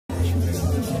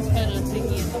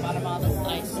bottom of the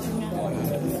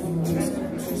place.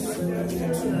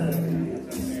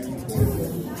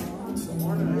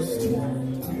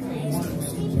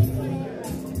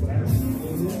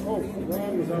 Oh,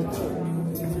 Ron was out there.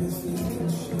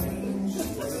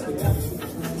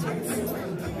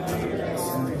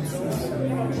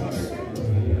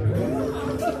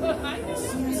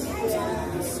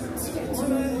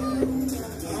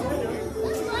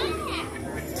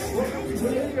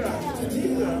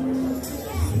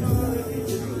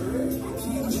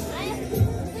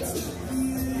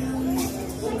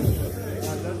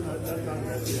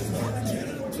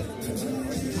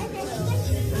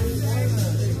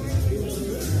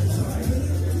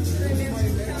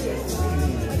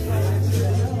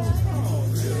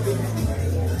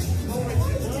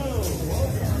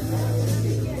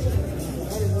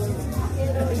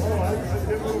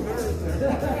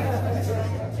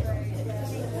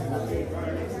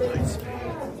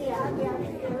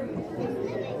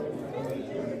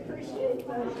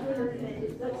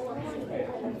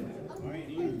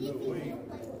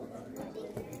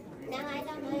 Now I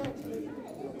don't know.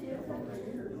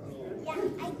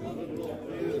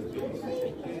 Yeah, I did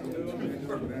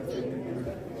it.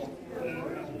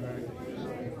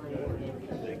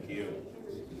 Thank you.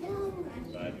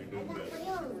 Glad you're doing good.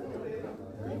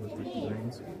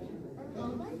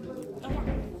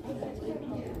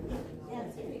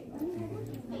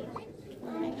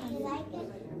 You like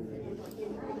it?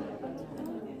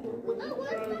 Oh,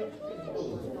 where's my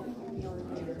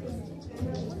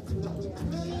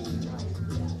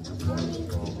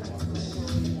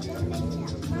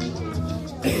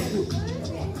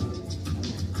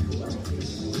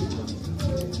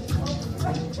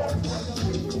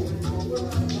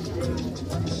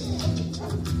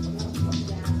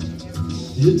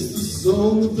It's the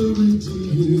song of the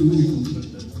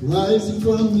redeemed, rising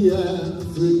from the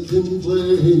African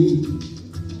plain.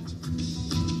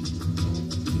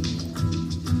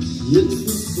 It's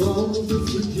the song of the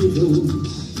forgiven,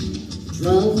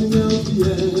 drowning out the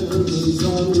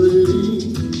Amazon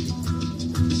rain.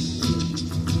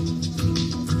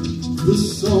 The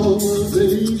song of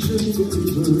Asian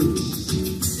believers,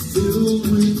 filled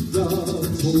with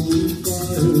God's holy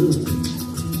fire.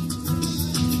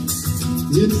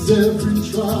 It's every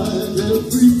tribe,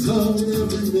 every tongue, and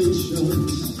every nation,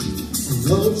 a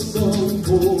love song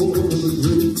for the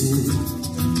grateful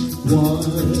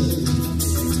choir.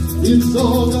 It's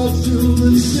all God's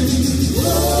children singing,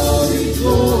 glory,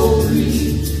 glory,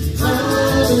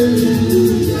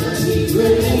 hallelujah, He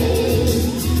reigns,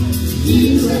 He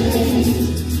reigns.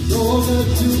 It's all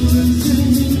God's children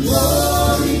singing,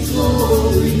 glory,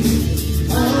 glory,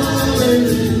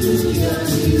 hallelujah,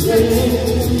 He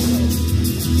reigns.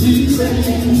 He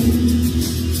reigns.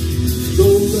 So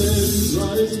let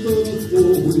rise above the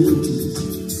four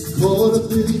winds, caught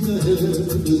up in the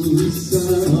heavenly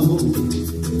sound.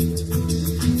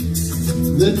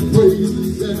 Let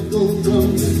praises echo from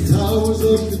the towers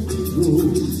of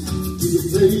cathedrals to the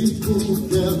faithful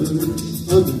gathered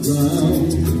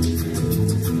underground.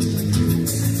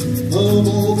 Of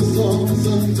all the songs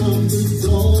sung from the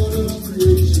dawn of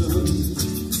creation,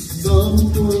 some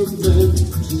were meant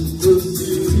to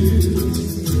persevere.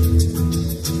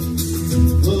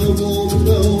 Of all the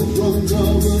bells rung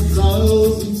from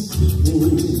 1,000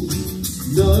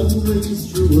 steeples, none rings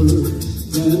truer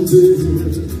than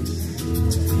theirs.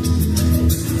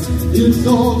 It's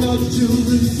all God's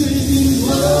children singing,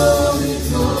 glory,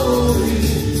 glory,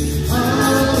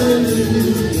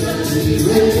 hallelujah, He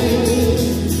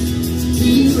reigns,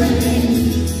 He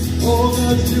reigns. All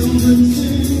God's children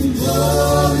singing,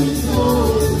 glory,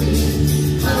 glory,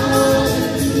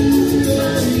 hallelujah,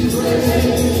 He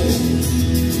reigns,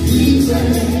 He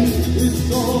reigns. It's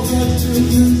all God's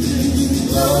children singing,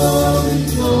 glory,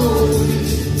 glory,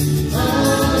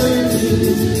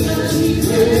 hallelujah, He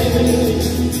reigns,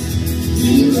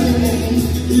 He reigns.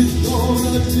 It's all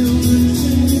God's children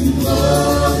singing,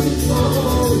 glory,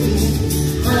 glory,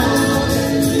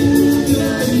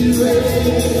 hallelujah, He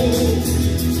reigns,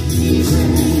 He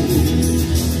reigns.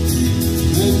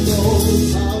 And all the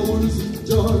powers of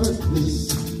darkness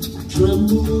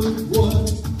tremble at what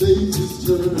they just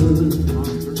heard.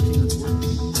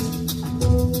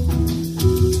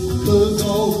 'Cause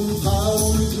all the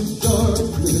powers of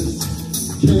darkness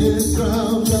can't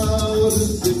drown out a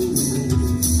single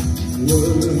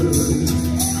word.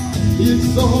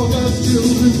 It's all God's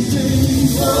children singing,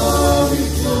 glory,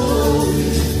 glory,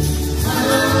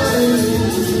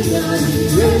 hallelujah, He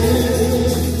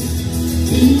reigns,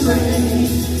 He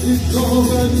reigns. It's all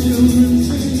God's children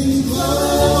singing,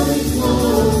 glory,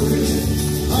 glory,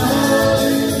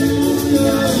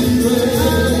 hallelujah, He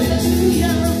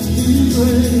reigns,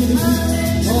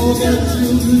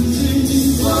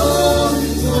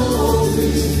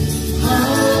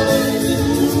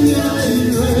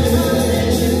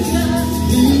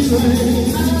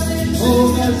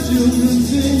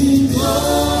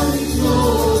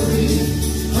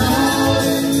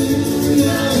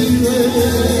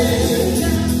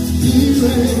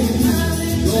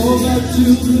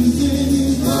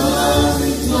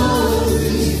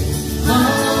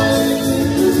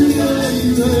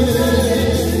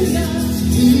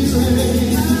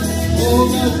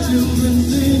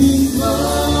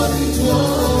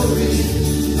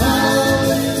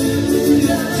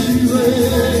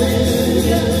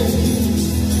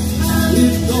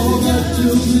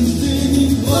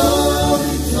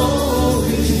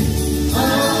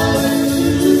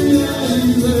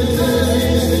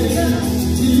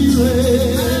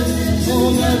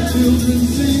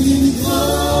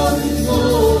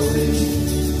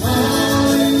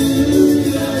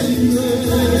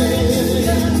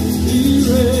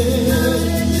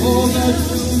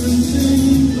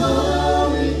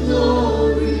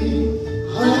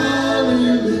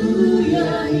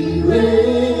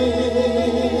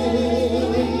 reigns.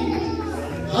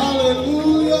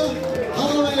 Hallelujah,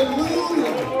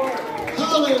 hallelujah,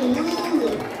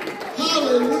 hallelujah,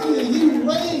 hallelujah. He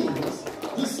reigns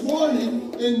this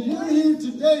morning, and you're here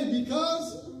today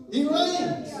because he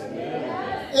reigns.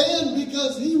 And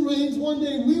because he reigns, one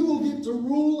day we will get to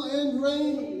rule and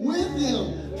reign with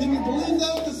him. Can you believe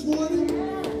that this morning?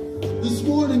 This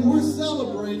morning we're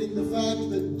celebrating the fact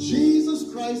that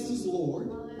Jesus Christ is Lord,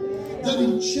 that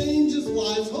he changes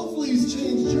lives. Hopefully he's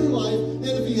changed your life. And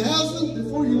if he hasn't,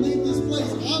 before you leave this place,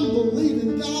 I'm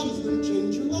believing God is going to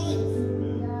change your life.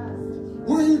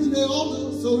 We're here today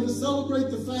also to celebrate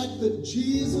the fact that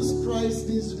Jesus Christ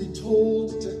needs to be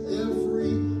told to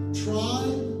every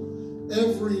tribe,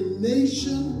 every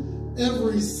nation,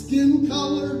 every skin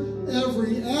color,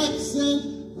 every accent.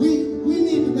 We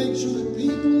need to make sure that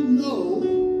people know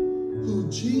who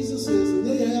Jesus is, and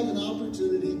they have an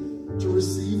opportunity to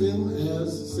receive him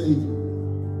as Savior.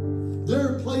 There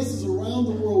are places around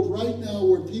the world right now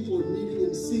where people are meeting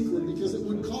in secret because it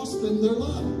would cost them their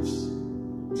lives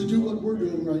to do what we're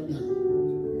doing right now.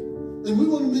 And we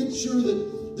want to make sure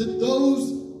that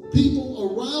those people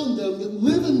around them that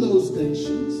live in those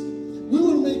nations, we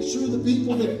want to make sure that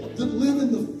people that live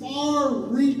in the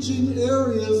far-reaching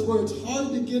areas where it's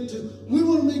hard to get to, we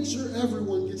want to make sure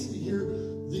everyone gets to hear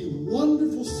the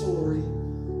wonderful story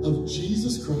of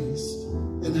Jesus Christ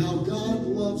and how God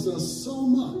loves us so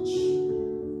much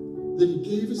that he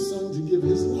gave his son to give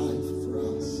his life for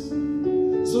us.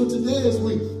 So today, as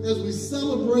we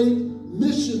celebrate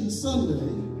Mission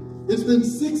Sunday, it's been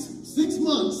six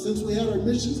months since we had our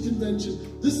missions convention.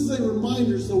 This is a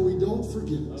reminder so we don't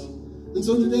forget. And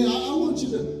so today, I want you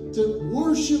to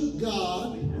worship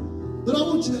God, but I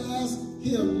want you to ask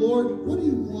him, Lord, what do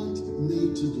you want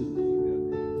me to do?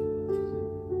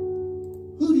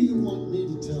 Who do you want me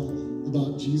to tell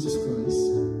about Jesus Christ?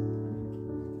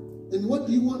 And what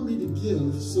do you want me to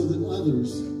give so that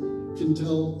others can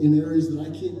tell in areas that I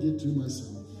can't get to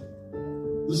myself?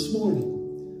 This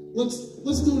morning, let's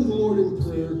go to the Lord in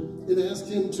prayer and ask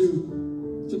him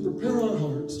to prepare our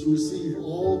hearts to receive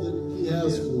all that he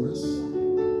has for us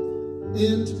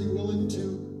and to be willing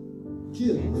to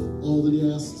give all that he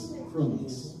asks from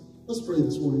us. Let's pray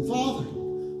this morning. Father,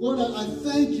 Lord, I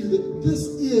thank you that this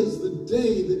is the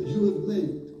day that you have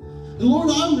made. And Lord,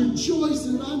 I'm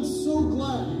rejoicing and I'm so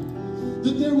glad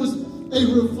that there was a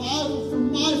revival for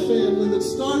my family that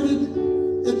started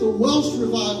at the Welsh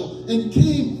revival and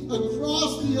came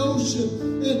across the ocean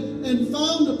and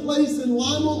found a place in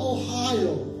Lima,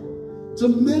 Ohio to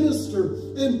minister.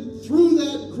 And through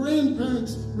that,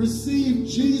 grandparents received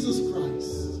Jesus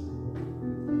Christ.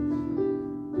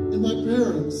 And my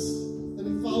parents, and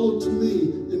he followed to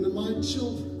me and to my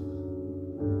children.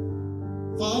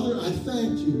 Father, I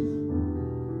thank you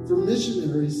for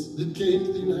missionaries that came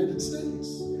to the United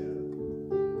States.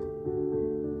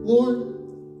 Lord,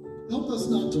 help us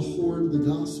not to hoard the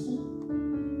gospel.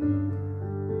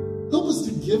 Help us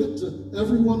to give it to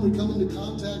everyone we come into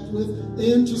contact with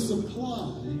and to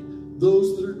supply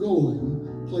those that are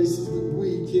going places that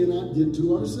we cannot get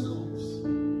to ourselves.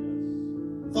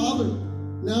 Father,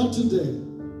 now today,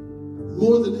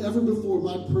 more than ever before,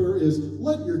 my prayer is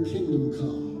let your kingdom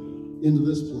come into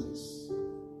this place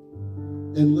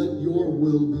and let your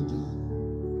will be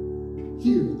done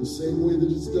here the same way that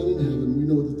it's done in heaven. We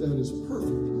know that that is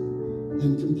perfectly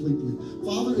and completely.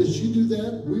 Father, as you do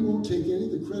that, we won't take any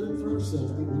of the credit for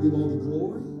ourselves, but we'll give all the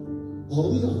glory, all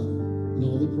the honor, and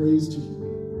all the praise to you.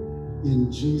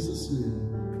 In Jesus' name,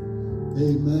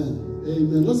 amen.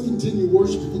 Amen. Let's continue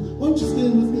worshiping. Why don't you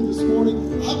stand with me this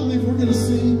morning? I believe we're going to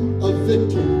see a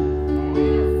victory.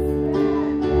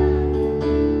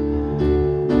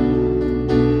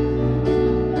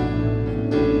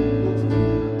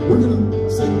 We're going to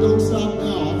sing Don't Stop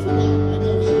Now. I forgot. I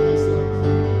got ahead of myself.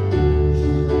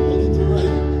 I'll get the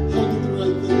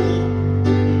right thing out.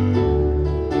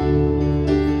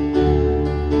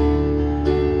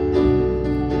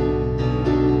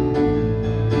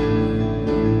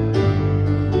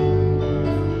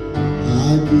 I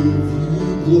give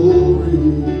you glory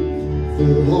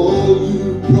for all you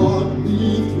brought me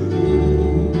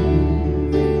through.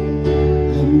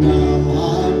 And now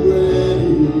I'm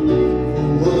ready for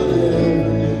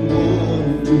whatever you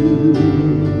want to do.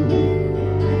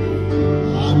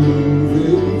 I'm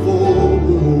moving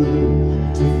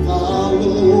forward to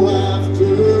follow after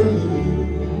you.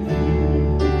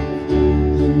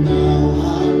 And now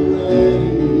I'm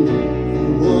ready for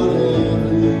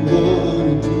whatever you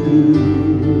want to do.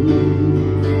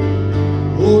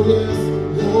 Oh yes,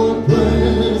 your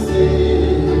presence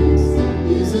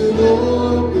is an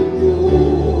open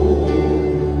door.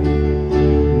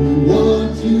 We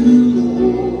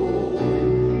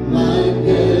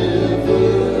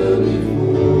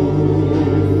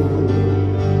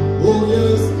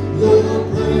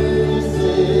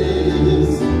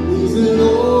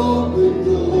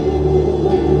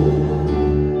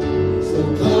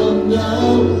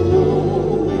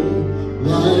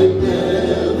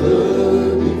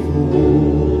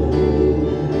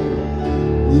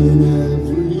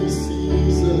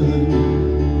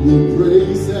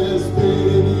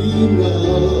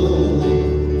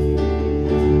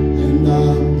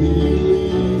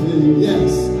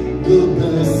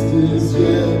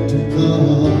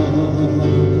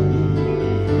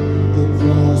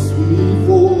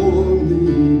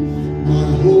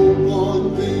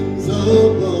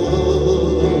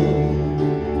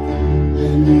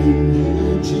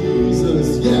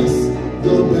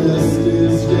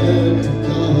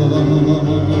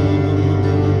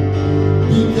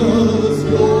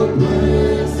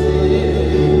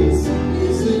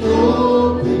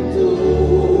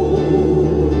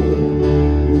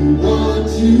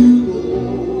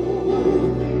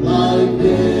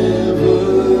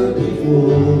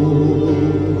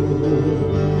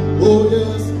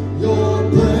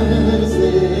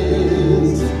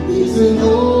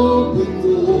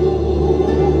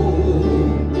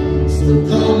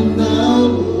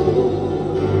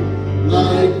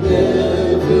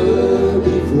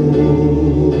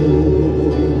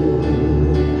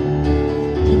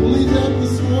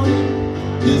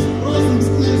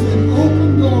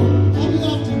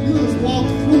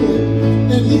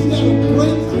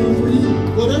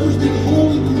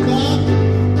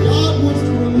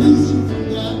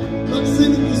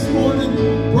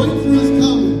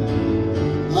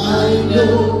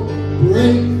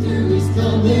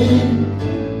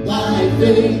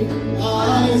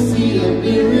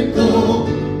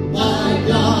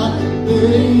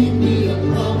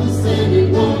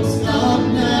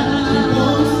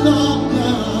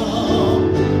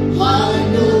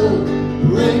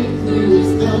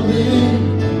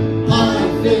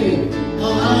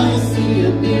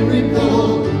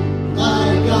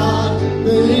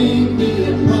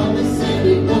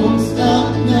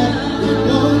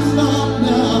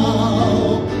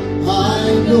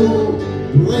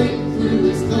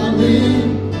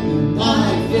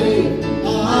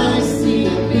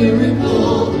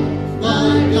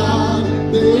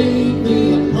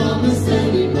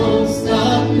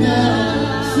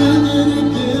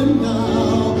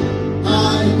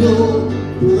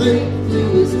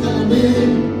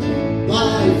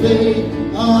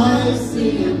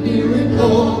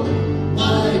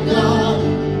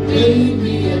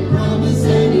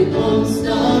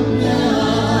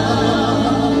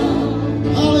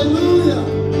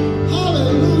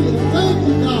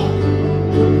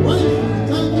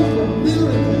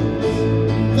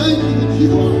you that you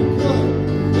are good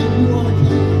and you are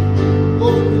kind.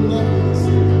 Lord, we love you this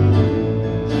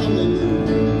morning.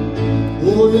 Hallelujah.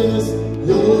 Oh yes,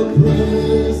 your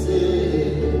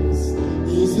presence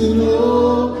is an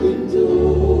open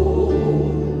door.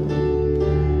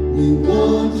 We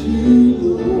want you,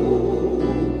 Lord,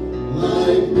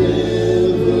 like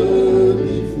never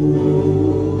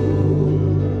before.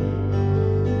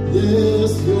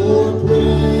 Yes, your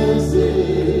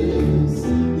presence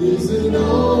is an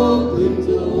open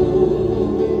door.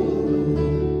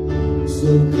 So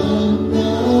come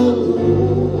now,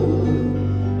 Lord,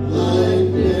 like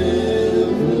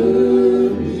never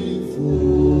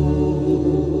before.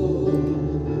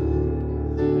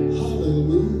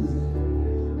 Hallelujah.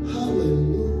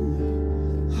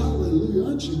 Hallelujah. Hallelujah.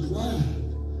 Aren't you glad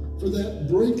for that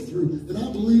breakthrough? And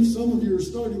I believe some of you are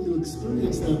starting to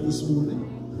experience that this morning.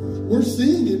 We're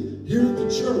seeing it here at the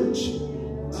church.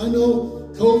 I know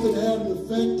COVID had an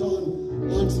effect on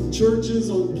some churches,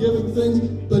 on giving things,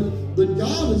 but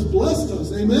God has blessed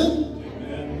us. Amen?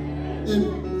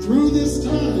 And through this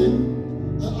time,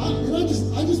 I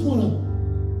just want to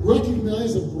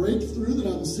recognize a breakthrough that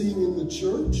I'm seeing in the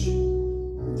church.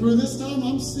 Through this time,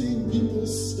 I'm seeing people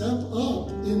step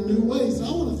up in new ways. And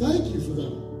I want to thank you for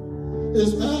that.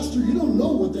 As pastor, you don't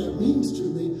know what that means to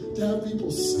me, to have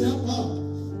people step up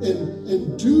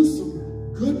and do some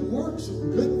good work,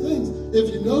 some good things. If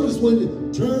you notice when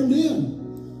you turned in,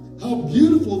 how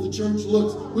beautiful the church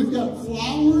looks. We've got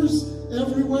flowers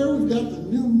everywhere. We've got the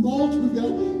new mulch. We've got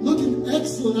looking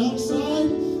excellent outside.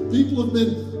 People have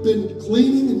been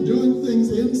cleaning and doing things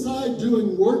inside,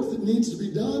 doing work that needs to be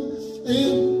done.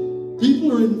 And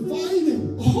people are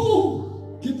inviting.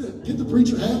 Oh, get the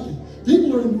preacher happy.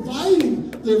 People are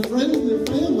inviting their friends and their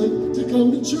family to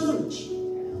come to church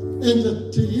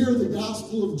and to hear the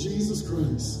gospel of Jesus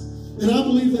Christ. And I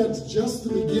believe that's just the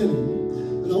beginning.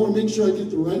 And I want to make sure I get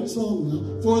the right song now.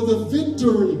 For the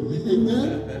victory.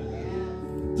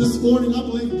 Amen. This morning, I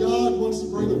believe God wants to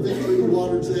bring a victory to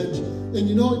Water's Edge. And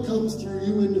you know it comes through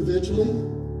you individually.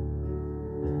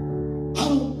 I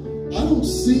don't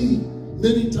see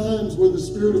many times where the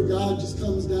Spirit of God just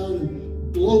comes down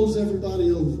and blows everybody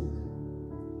over.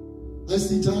 I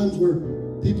see times where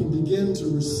people begin to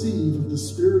receive of the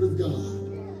Spirit of God.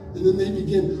 And then they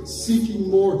begin seeking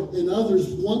more. And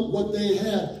others want what they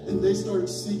had. And they start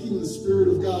seeking the Spirit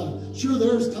of God. Sure,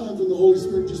 there's times when the Holy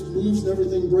Spirit just moves and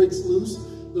everything breaks loose.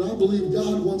 But I believe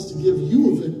God wants to give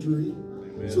you a victory.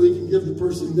 Amen. So he can give the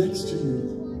person next to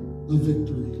you a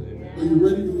victory. Amen. Are you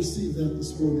ready to receive that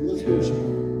this morning? Let's worship.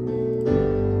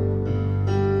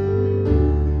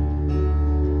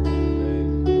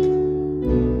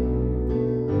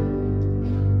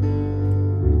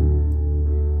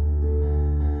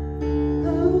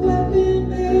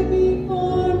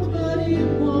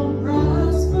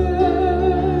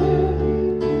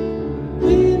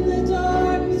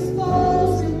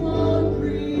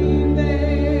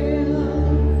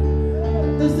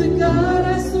 God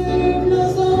I serve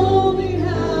knows only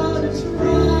how to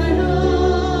triumph.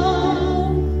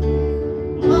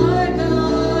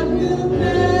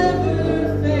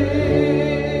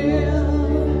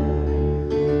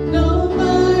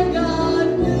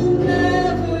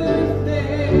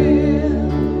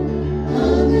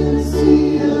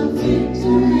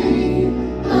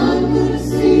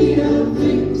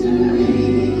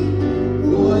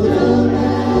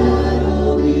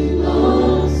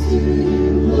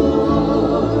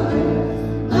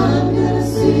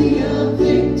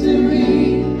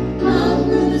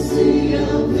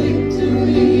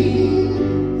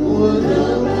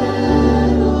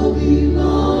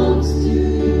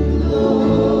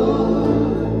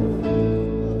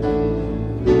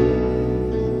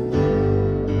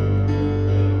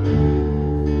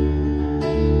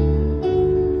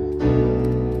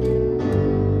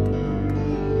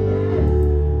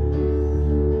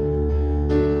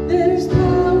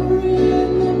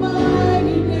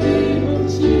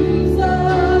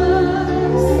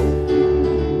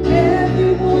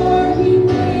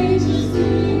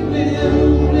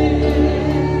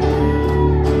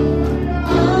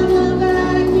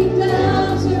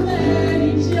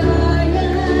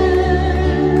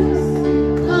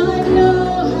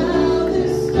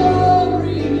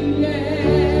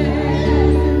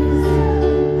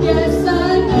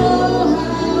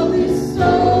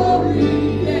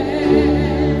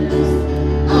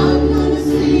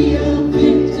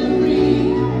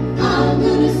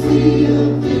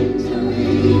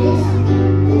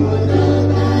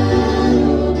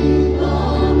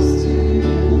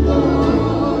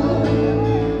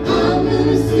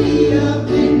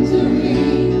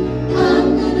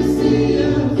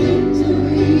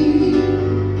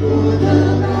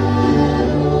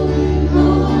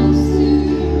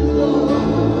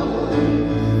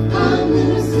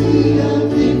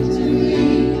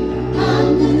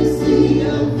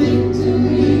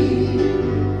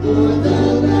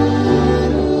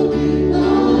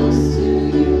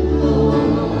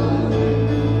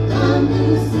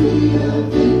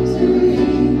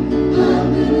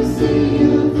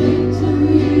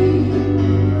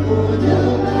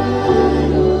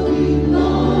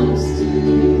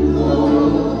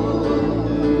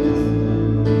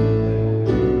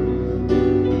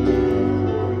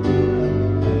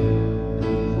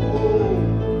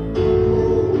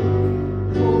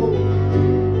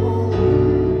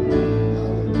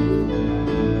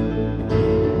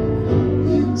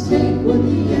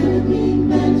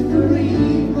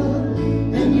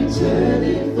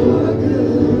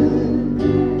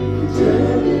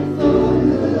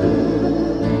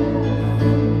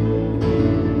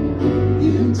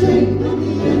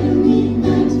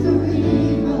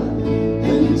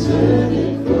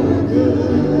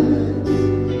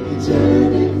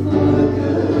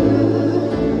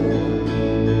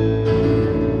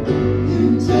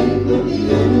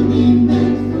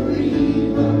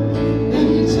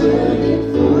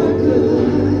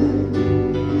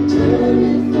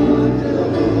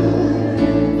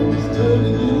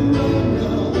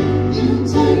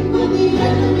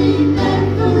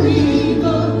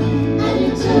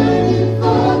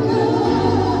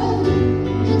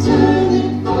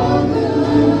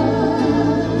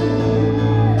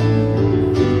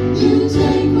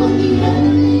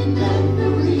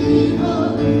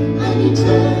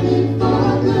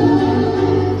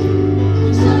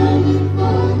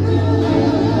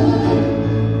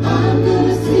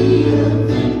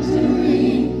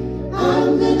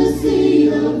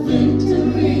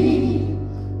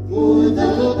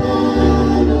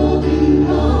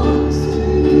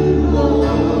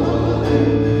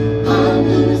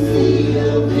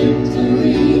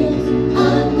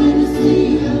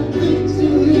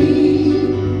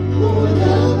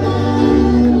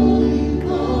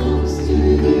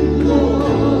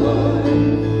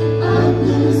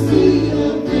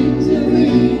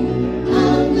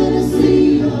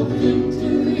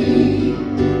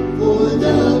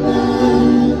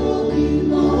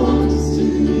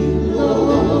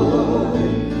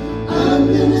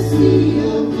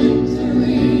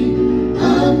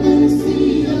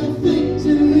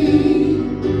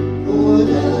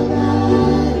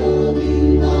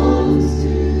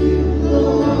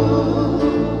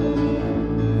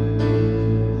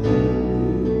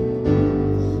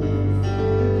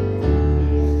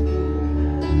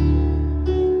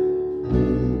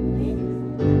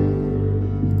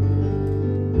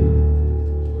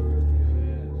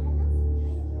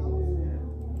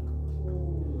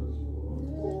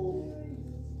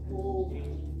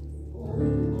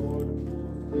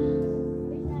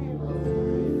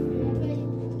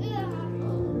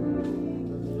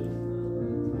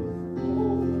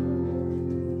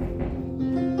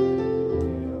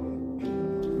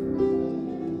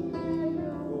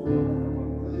 There's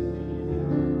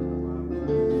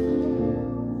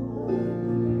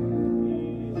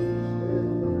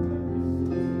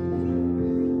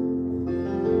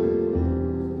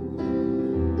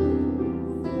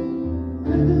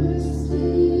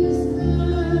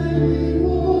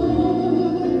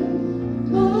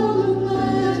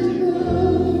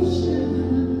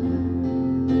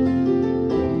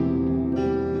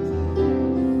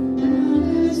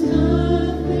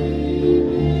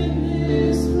nothing in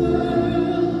this world.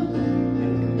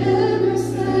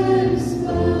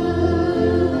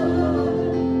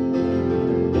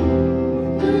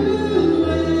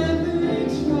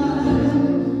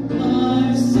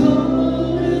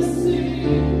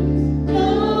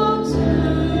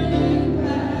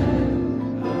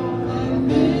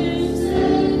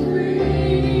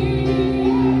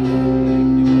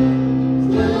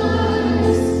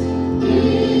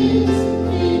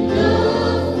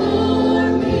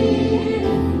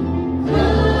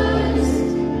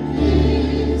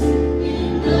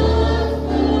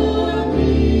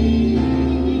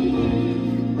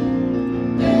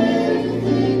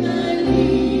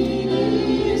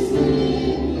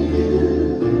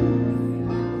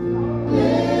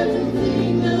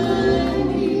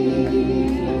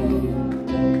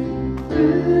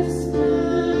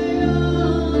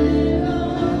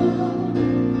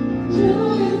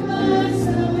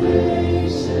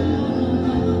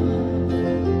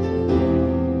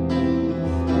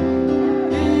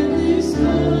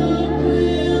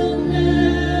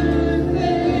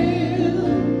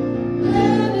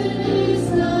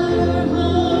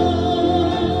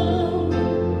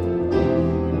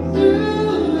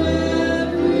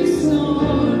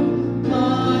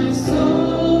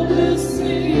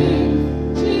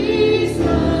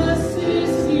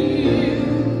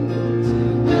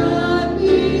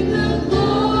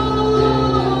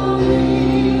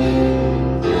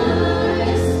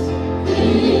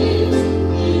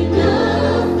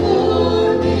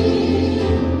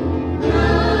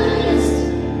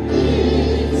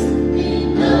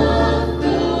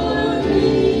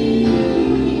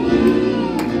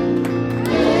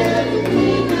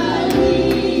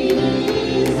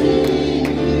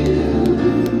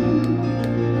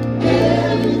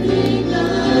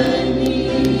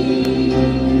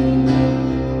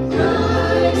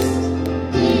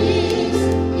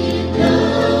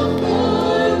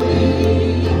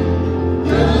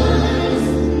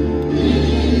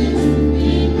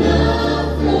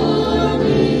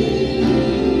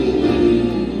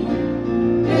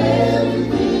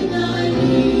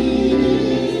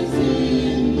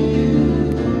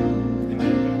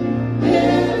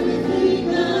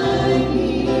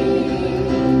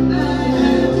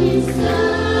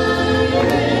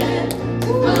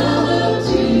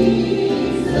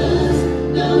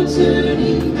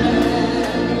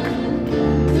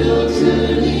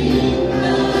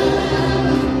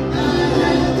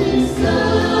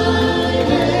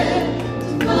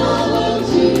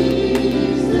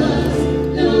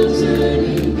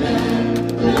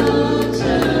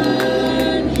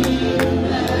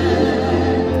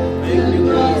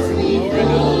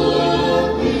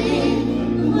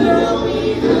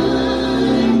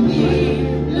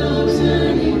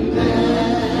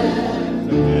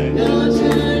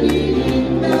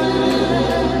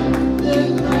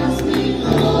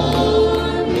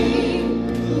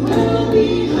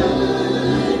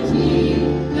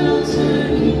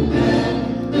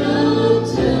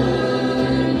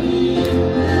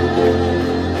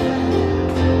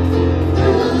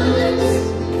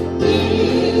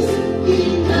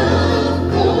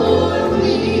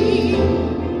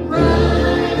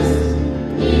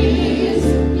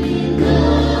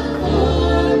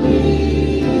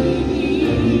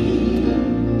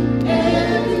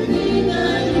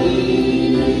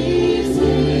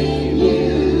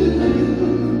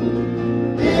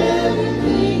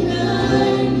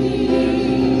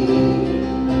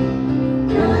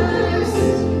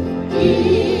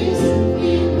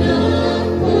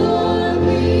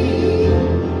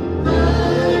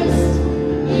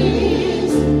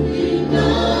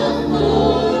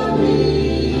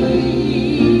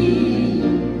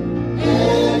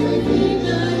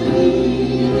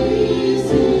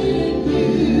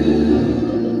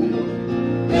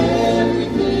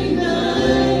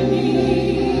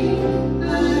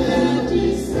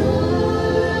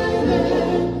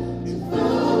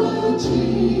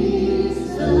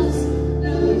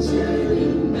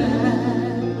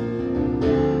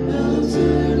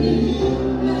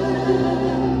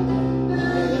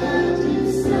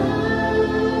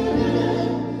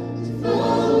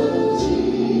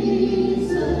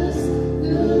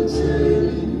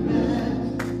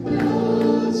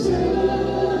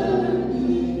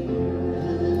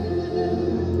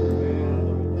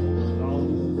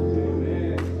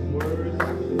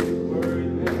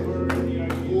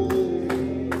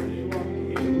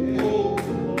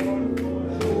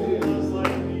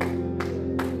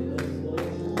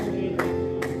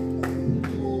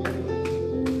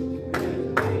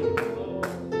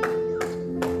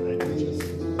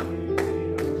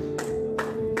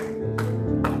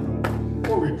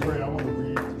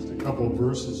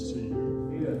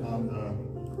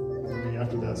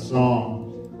 after that song.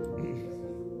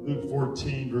 Luke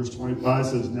 14, verse 25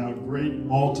 says, "Now great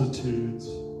multitudes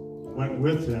went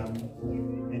with him,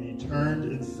 and he turned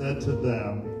and said to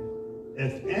them,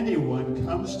 'If anyone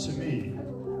comes to me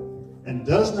and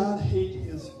does not hate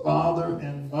his father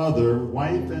and mother,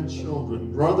 wife and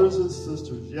children, brothers and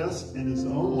sisters, yes, and his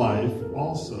own life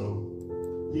also,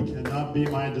 he cannot be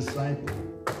my disciple.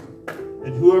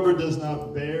 And whoever does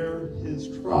not bear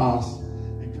his cross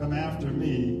and come after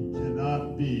me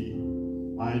cannot be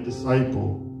my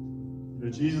disciple.'" You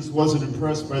know, Jesus wasn't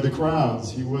impressed by the crowds.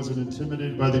 He wasn't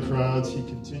intimidated by the crowds. He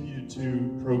continued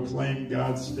to proclaim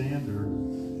God's standard.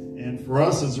 And for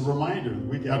us, as a reminder, the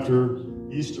week after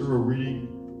Easter, we're reading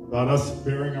about us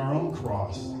bearing our own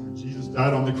cross. Jesus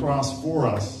died on the cross for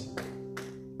us.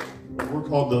 We're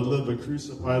called to live a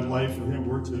crucified life for him.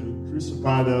 We're to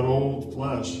crucify that old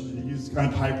flesh. And he used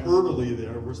kind of hyperbole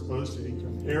there. We're supposed to, in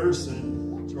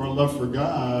comparison to our love for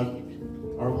God,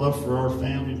 our love for our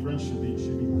family and friends should be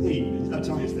hate. He's not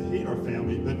telling us to hate our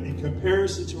family, but in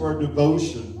comparison to our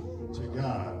devotion to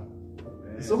God.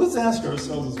 And so let's ask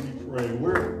ourselves as we pray,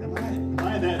 where am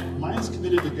I as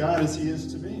committed to God as he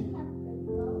is to me?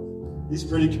 He's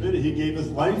pretty committed. He gave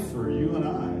his life for you and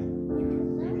I.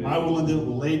 Am I willing to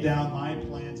lay down my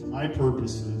plans, my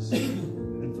purposes,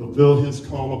 and fulfill his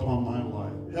call upon my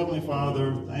life? Heavenly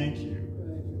Father, thank you.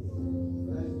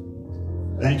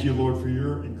 Thank you, Lord, for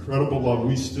your incredible love.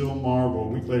 We still marvel. A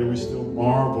week later, we still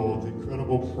marvel at the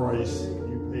incredible price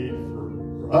you paid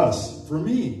for us, for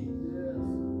me.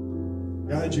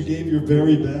 God, you gave your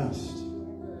very best.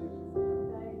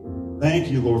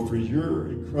 Thank you, Lord, for your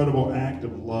incredible act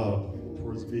of love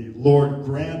towards me. Lord,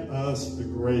 grant us the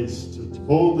grace to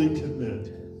totally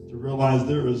commit, to realize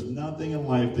there is nothing in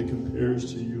life that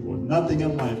compares to you, Lord. Nothing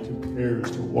in life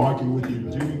compares to walking with you,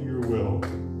 doing your will.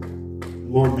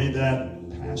 Lord, may that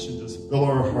passion just fill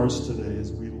our hearts today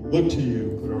as we look to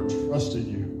you, put our trust in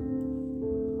you.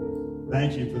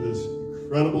 Thank you for this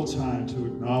incredible time to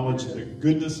acknowledge the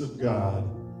goodness of God.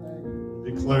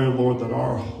 Declare, Lord, that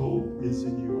our hope is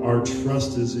in you, our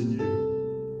trust is in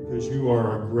you, because you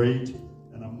are a great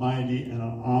and a mighty and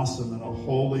an awesome and a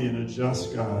holy and a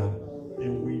just God,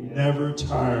 and we never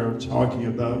tire of talking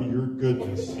about your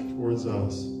goodness towards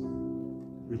us.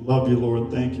 We love you,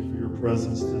 Lord. Thank you for your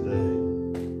presence today.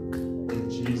 In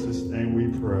Jesus' name we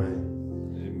pray.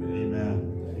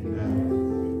 Amen. Amen.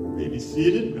 You may be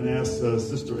seated. I'm going to ask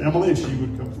Sister Emily if she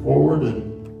would come forward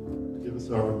and give us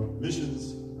our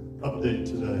missions update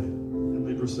today.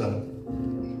 Emily Brissett.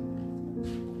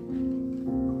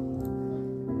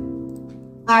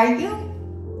 Are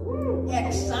you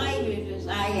excited as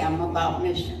I am about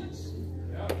missions?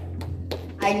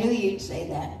 I knew you'd say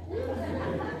that.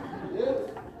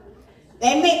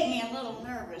 They make me a little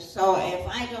nervous, so if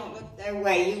I don't look their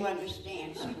way, you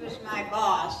understand. She was my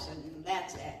boss, and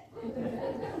that's it.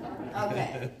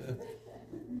 Okay.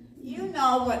 You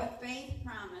know what Faith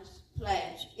Promise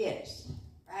Pledge is,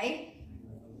 right?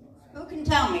 Who can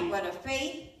tell me what a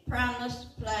Faith Promise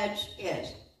Pledge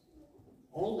is?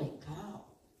 Holy cow,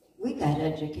 we got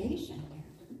education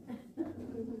here.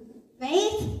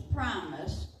 Faith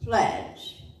Promise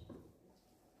Pledge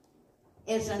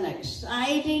is an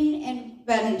exciting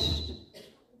invention.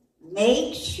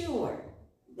 Make sure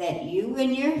that you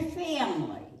and your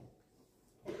family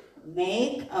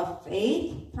make a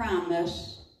faith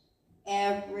promise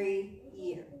every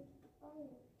year.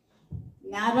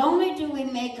 Not only do we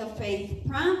make a faith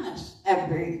promise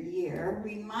every year,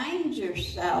 remind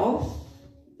yourself,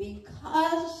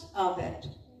 because of it,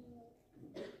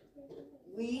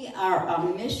 we are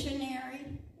a missionary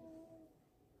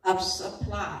of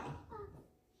supply.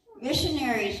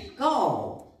 Missionaries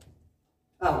go,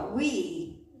 but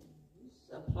we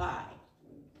supply.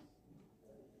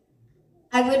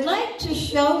 I would like to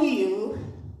show you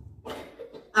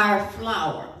our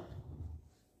flower.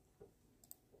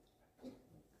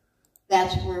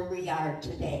 That's where we are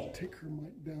today. Take her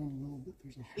mic down a little bit.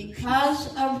 There's a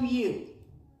because of you,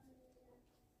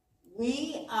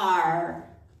 we are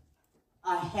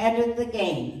ahead of the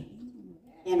game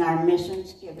in our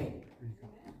missions giving.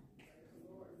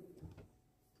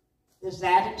 Does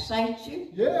that excite you?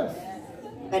 Yes.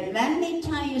 But let me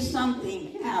tell you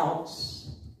something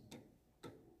else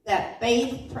that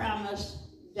Faith Promise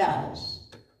does.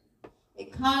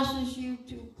 It causes you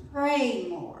to pray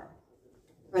more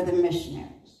for the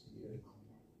missionaries.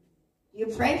 You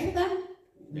pray for them?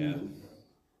 Yeah.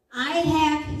 I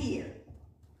have here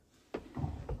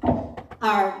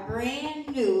our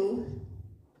brand new,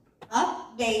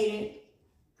 updated,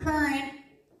 current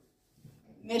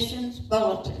missions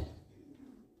bulletin.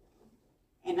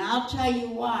 And I'll tell you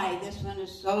why this one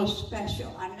is so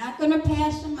special. I'm not going to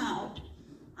pass them out.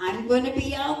 I'm going to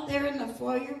be out there in the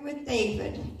foyer with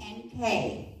David and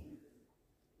Kay.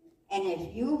 And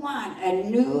if you want a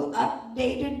new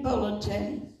updated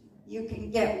bulletin, you can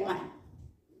get one.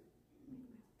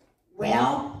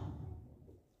 Well,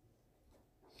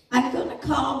 I'm going to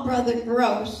call Brother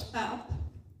Gross up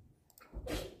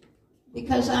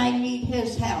because I need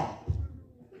his help.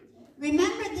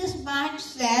 Remember this box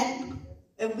said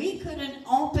that we couldn't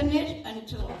open it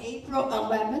until April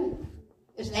 11th?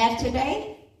 Is that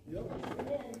today? Yep.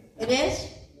 It is?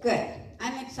 Good.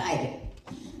 I'm excited.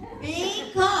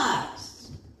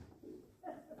 Because,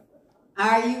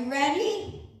 are you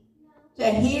ready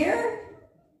to hear?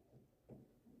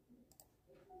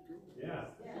 Yeah.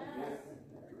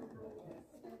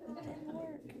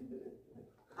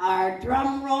 Our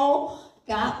drum roll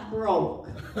got broke.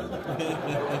 We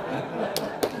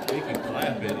can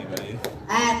clap anyway.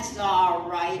 That's all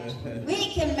right. We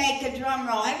can make a drum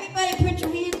roll. Everybody put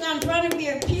your hands on front of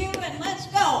your pew and let's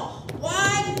go.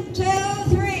 1, 2,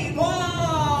 3.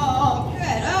 Whoa!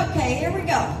 Good. Okay, here we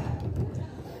go.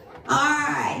 All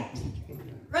right.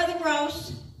 Brother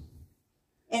Gross,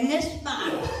 in this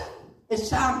box is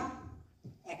some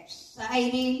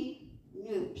exciting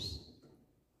news.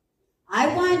 I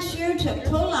want you to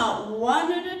pull out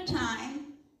one at a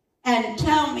time and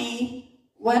tell me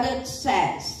what it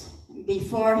says.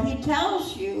 Before he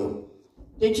tells you,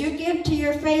 did you give to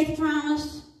your faith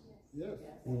promise? Yes.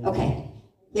 Okay,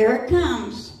 here it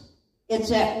comes.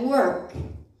 It's at work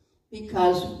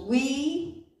because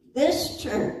we, this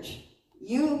church,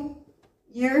 your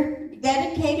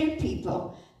dedicated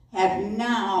people, have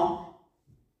now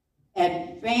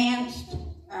advanced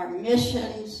our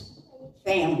missions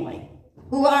family.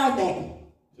 Who are they?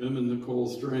 Tim and Nicole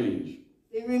Strange.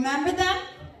 Do you remember them?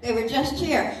 They were just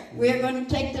here. We're going to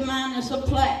take them on as a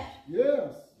pledge.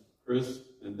 Yes. Chris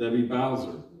and Debbie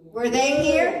Bowser. Were they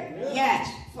here? Yes,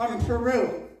 from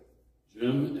Peru.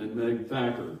 Jim and Meg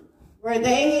Thacker. Were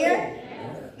they here?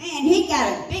 Man, he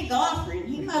got a big offering.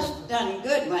 He must have done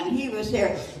good when he was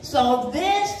here. So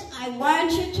this, I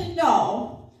want you to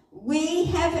know, we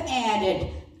have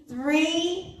added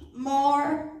 3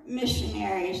 more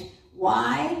missionaries.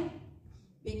 Why?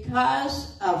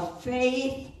 Because of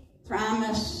faith,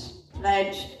 promise,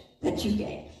 pledge that you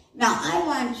gave. Now, I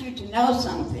want you to know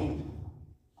something.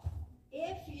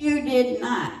 If you did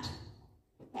not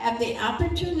have the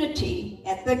opportunity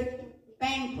at the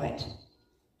banquet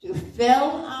to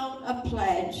fill out a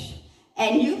pledge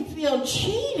and you feel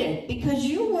cheated because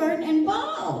you weren't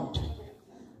involved,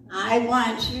 I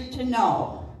want you to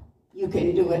know you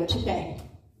can do it today.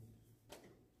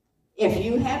 If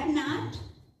you have not,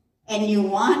 and you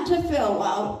want to fill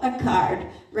out a card,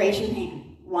 raise your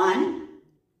hand. 1,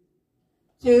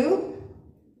 2,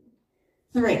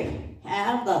 3.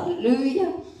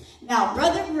 Hallelujah. Now,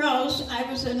 Brother Gross, I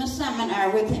was in a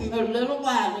seminar with him a little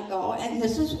while ago, and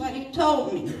this is what he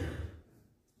told me.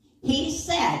 He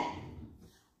said,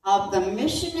 of the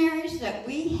missionaries that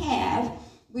we have,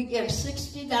 we give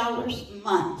 $60 a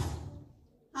month.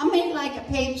 How many like a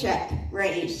paycheck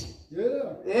raise?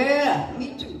 Yeah. Yeah,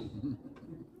 me too.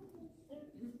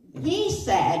 He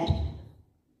said,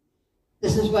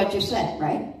 this is what you said,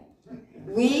 right?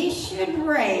 We should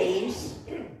raise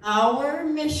our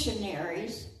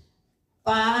missionaries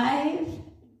 $5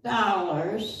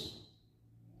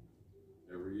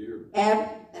 Every year.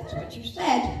 that's what you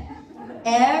said.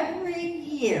 Every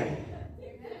year.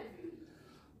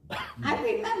 I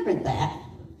remembered that.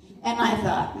 And I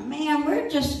thought, man, we're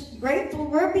just grateful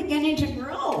we're beginning to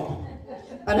grow.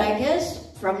 But I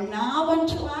guess from now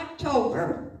until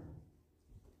October,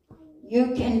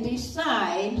 you can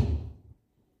decide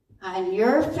on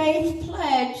your faith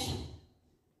pledge.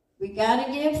 We got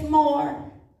to give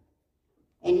more,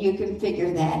 and you can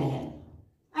figure that in.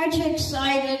 Aren't you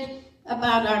excited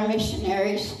about our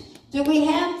missionaries? Do we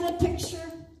have the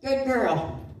picture? Good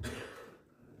girl.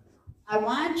 I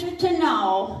want you to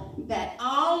know that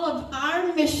all of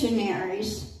our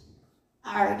missionaries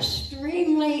are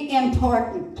extremely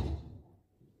important.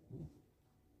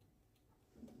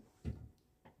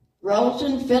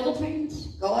 Rosen, Philippines,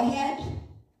 go ahead.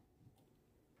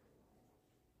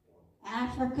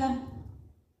 Africa,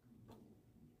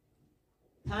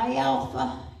 Chi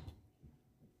Alpha,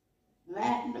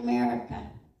 Latin America.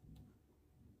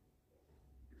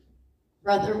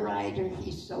 Brother Ryder,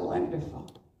 he's so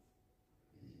wonderful.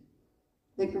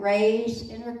 The Grays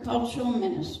Intercultural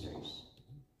Ministries,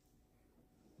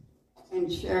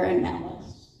 and Sharon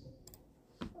Ellis.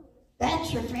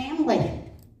 That's your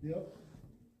family. Yep.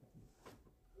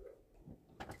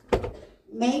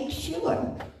 Make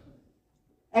sure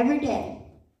every day,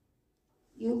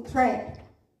 you pray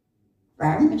for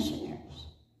our missionaries.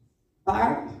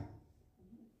 Barb,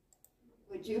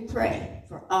 would you pray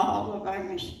for all of our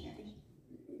missionaries?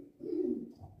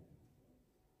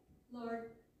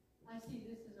 Lord, I see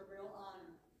this as a real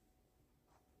honor.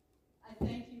 I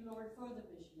thank you, Lord, for the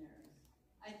missionaries.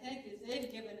 I thank that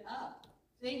they've given up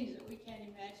things that we can't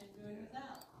imagine doing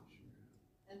without.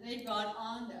 And they've gone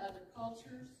on to other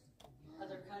cultures,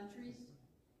 other countries.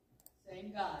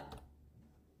 Same God.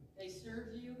 They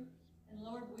serve you, and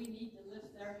Lord, we need to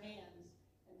lift their hands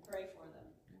and pray for them.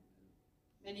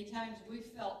 Many times we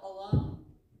felt alone.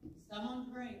 Someone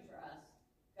praying for us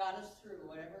got us through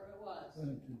whatever it was.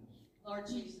 Lord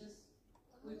Jesus,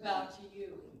 we bow to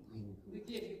you. We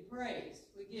give you praise.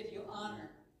 We give you honor.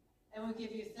 And we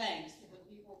give you thanks for the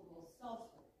people who will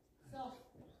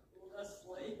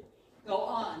selflessly go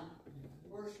on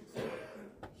worshiping,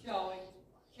 showing,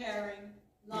 caring,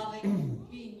 loving,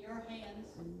 being your hands,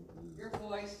 your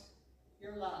voice,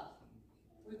 your love.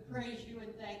 We praise you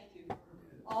and thank you for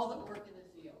all that work in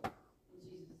the field. In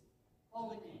Jesus'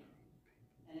 holy name.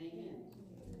 And amen.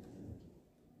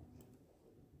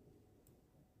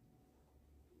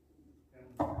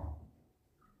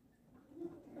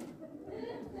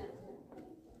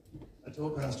 I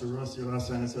told Pastor Rusty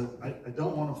last night, I said, I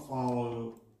don't want to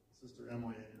follow Sister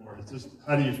Emily anymore. It's just,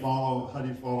 how do you follow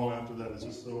after that? It's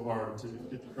just so hard to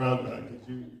get the crowd back. Could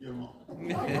you get them on?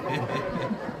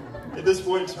 At this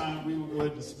point in time, we will go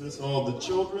ahead and dismiss all the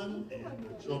children and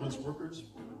the children's workers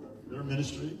for their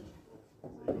ministry.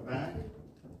 They go back.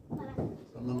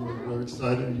 Some of them are very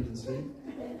excited, you can see.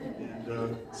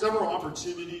 And several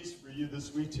opportunities for you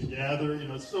this week to gather. You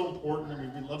know, it's so important. I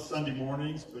mean, we love Sunday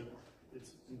mornings, but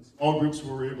it's in small groups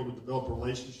where we're able to develop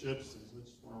relationships. I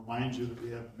just want to remind you that we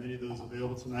have many of those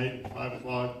available tonight at 5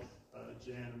 o'clock.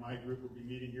 Jan and my group will be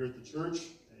meeting here at the church.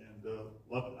 And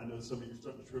I know some of you are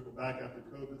starting to trickle back after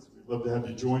COVID, so we'd love to have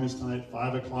you join us tonight at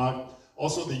 5 o'clock.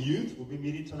 Also, the youth will be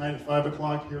meeting tonight at 5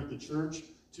 o'clock here at the church.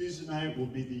 Tuesday night will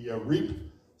be the REAP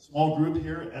small group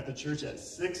here at the church at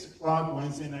 6 o'clock.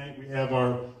 Wednesday night, we have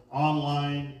our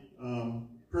online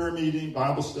prayer meeting,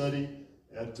 Bible study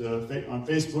on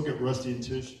Facebook at Rusty and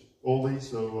Tish Foley.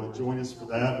 So join us for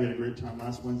that. We had a great time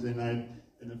last Wednesday night.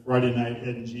 And then Friday night,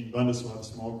 Ed and Jean Bundes will have a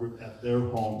small group at their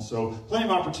home. So plenty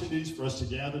of opportunities for us to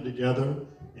gather together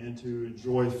and to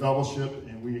enjoy fellowship.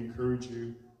 And we encourage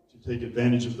you to take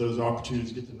advantage of those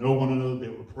opportunities, get to know one another, be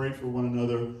able to pray for one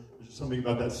another. There's something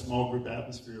about that small group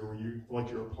atmosphere where you feel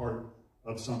like you're a part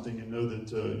of something and know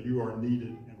that you are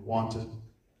needed and wanted.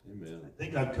 Amen. I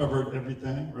think I've covered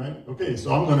everything, right? Okay,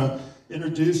 so I'm going to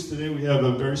introduce today. We have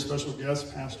a very special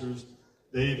guest, Pastors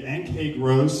Dave and Kay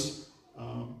Gross,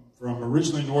 from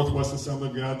originally Northwest Assembly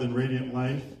of God, then Radiant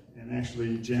Life. And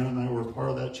actually, Jan and I were a part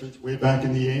of that church way back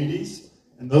in the 80s.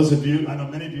 And those of you, I know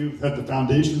many of you have had the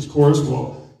Foundations course.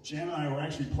 Well, Jan and I were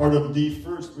actually part of the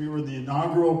first. We were in the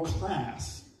inaugural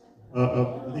class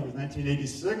of, I think it was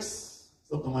 1986,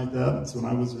 something like that. So when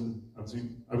I was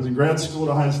in grad school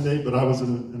at Ohio State, but I was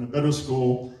in a better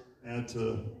school at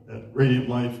Radiant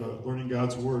Life, learning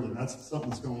God's Word, and that's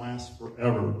something that's going to last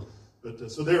forever.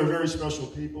 But so they are very special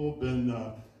people, been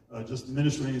just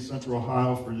ministering in Central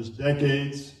Ohio for just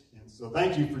decades. And so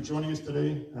thank you for joining us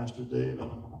today, Pastor Dave.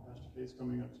 Pastor Kate's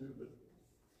coming up too. But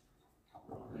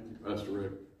Thank you, Pastor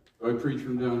Rick. Do I preach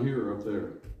from down here or up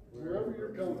there? Wherever you're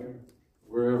coming.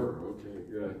 Wherever. Okay,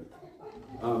 good.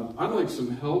 I'd like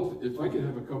some help. If I could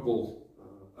have a couple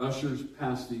ushers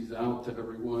pass these out to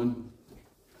everyone.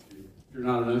 If you're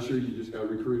not an usher, you just got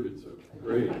recruited, so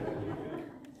great.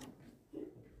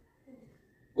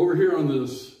 Over here on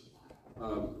this,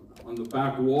 on the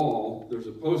back wall, there's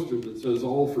a poster that says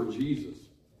 "All for Jesus,"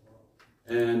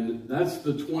 and that's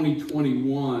the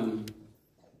 2021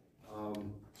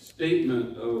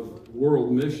 statement of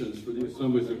world missions for the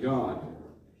Assemblies of God.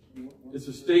 It's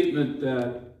a statement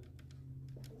that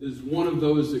is one of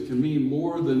those that can mean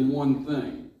more than one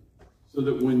thing. So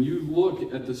that when you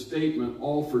look at the statement,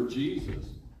 "All for Jesus,"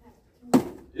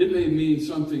 it may mean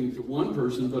something to one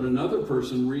person, but another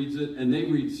person reads it and they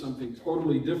read something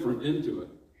totally different into it.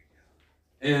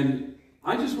 And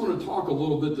I just want to talk a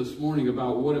little bit this morning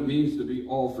about what it means to be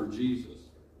all for Jesus.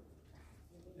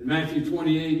 In Matthew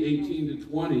 28, 18 to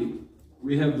 20,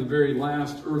 we have the very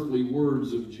last earthly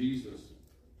words of Jesus.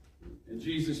 And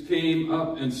Jesus came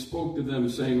up and spoke to them,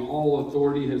 saying, "All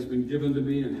authority has been given to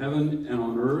me in heaven and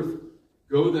on earth.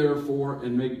 Go therefore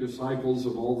and make disciples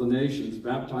of all the nations,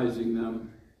 baptizing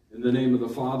them in the name of the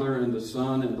Father and the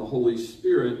Son and the Holy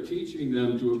Spirit, teaching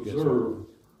them to observe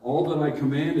all that I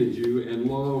commanded you, and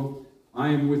lo, I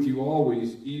am with you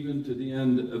always, even to the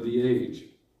end of the age."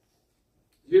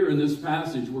 here in this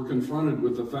passage, we're confronted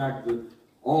with the fact that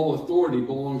all authority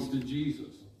belongs to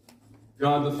Jesus.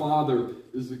 God the Father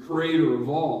is the creator of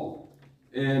all,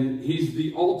 and he's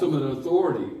the ultimate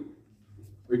authority.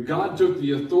 But God took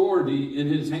the authority in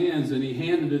his hands and he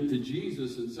handed it to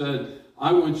Jesus and said,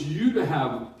 I want you to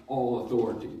have all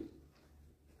authority.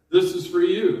 This is for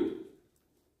you.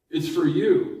 It's for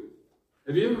you.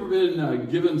 Have you ever been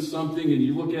given something and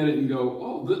you look at it and go,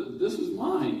 oh, this is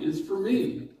mine. It's for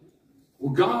me.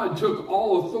 Well, God took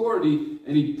all authority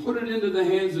and he put it into the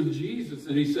hands of Jesus.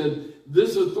 And he said,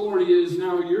 this authority is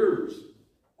now yours.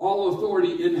 All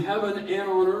authority in heaven and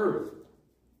on earth.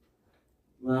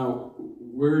 Now,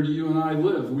 where do you and I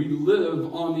live? We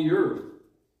live on the earth.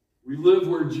 We live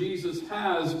where Jesus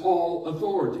has all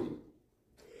authority.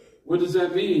 What does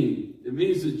that mean? It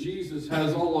means that Jesus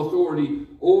has all authority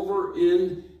over,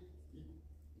 in,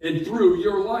 and through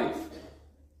your life.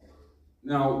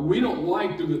 Now, we don't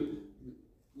like to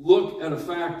look at a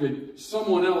fact that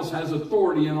someone else has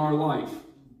authority in our life.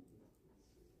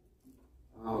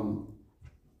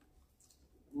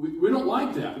 We don't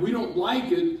like that. We don't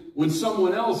like it when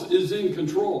someone else is in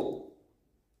control.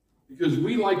 Because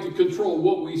we like to control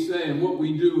what we say and what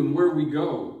we do and where we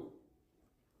go.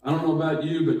 I don't know about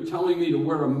you, but telling me to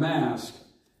wear a mask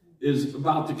is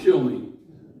about to kill me.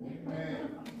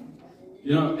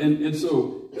 You know, and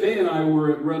so Kay and I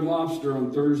were at Red Lobster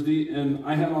on Thursday, and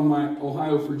I had on my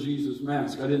Ohio for Jesus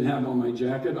mask. I didn't have on my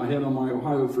jacket. I had on my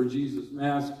Ohio for Jesus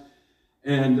mask.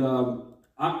 And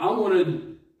I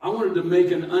wanted to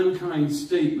make an unkind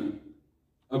statement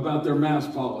about their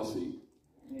mask policy.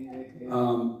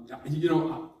 You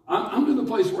know, I'm to the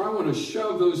place where I want to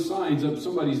shove those signs up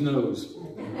somebody's nose.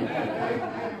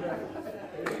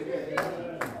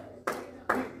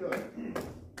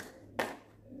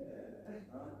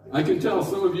 I can tell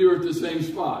some of you are at the same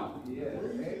spot.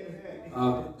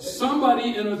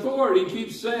 Somebody in authority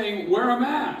keeps saying, wear a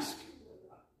mask.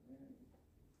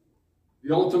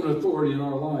 The ultimate authority in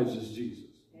our lives is Jesus.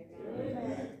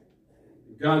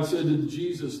 God said to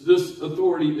Jesus, this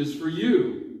authority is for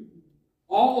you.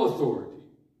 All authority.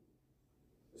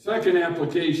 Second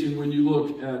application when you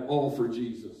look at all for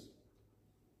Jesus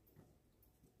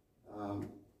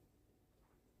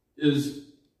is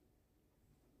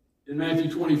in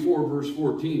Matthew 24, verse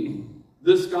 14.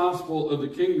 This gospel of the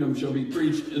kingdom shall be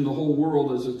preached in the whole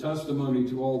world as a testimony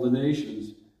to all the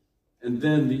nations, and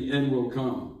then the end will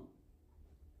come.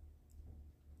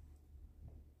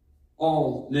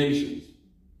 All nations.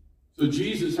 So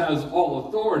Jesus has all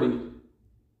authority.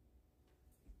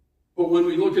 But when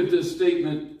we look at this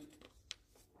statement,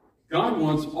 God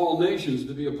wants all nations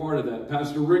to be a part of that.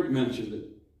 Pastor Rick mentioned it.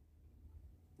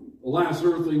 The last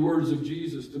earthly words of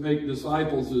Jesus to make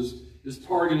disciples is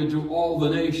targeted to all the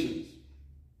nations.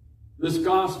 This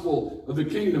gospel of the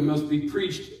kingdom must be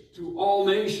preached to all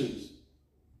nations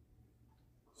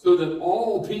so that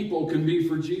all people can be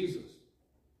for Jesus.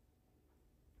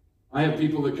 I have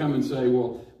people that come and say,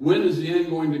 well, when is the end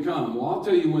going to come? Well, I'll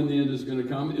tell you when the end is going to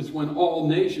come. It's when all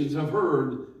nations have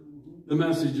heard the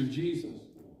message of Jesus.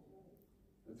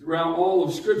 Throughout all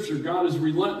of Scripture, God is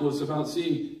relentless about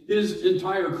seeing his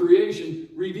entire creation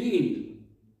redeemed.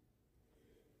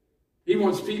 He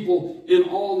wants people in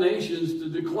all nations to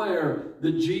declare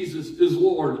that Jesus is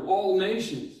Lord. All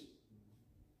nations.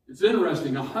 It's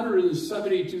interesting,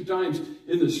 172 times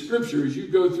in the Scripture, as you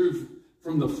go through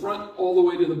from the front all the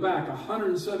way to the back,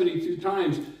 172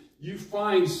 times, you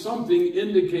find something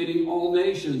indicating all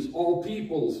nations, all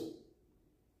peoples.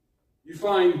 You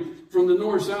find from the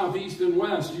north, south, east, and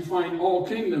west, you find all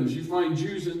kingdoms. You find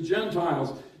Jews and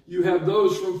Gentiles. You have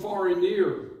those from far and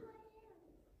near.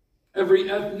 Every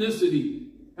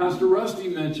ethnicity. Pastor Rusty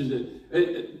mentioned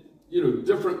it. You know,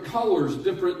 different colors,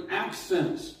 different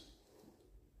accents.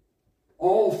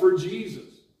 All for Jesus.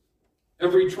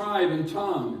 Every tribe and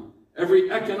tongue.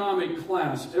 Every economic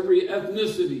class, every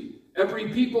ethnicity, every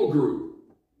people group.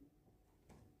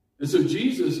 And so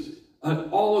Jesus,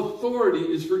 all authority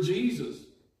is for Jesus.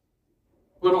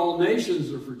 But all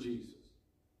nations are for Jesus.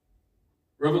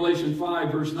 Revelation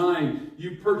 5, verse 9,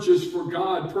 you purchase for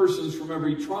God persons from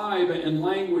every tribe and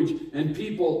language and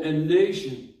people and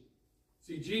nation.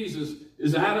 See, Jesus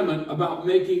is adamant about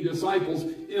making disciples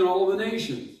in all the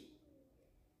nations.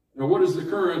 Now, what is the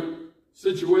current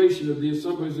situation of the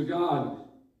Assemblies of God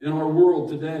in our world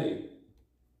today?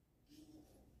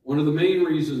 One of the main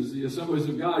reasons the Assemblies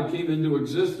of God came into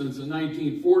existence in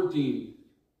 1914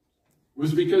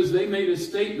 was because they made a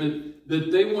statement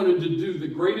that they wanted to do the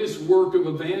greatest work of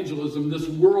evangelism this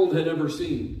world had ever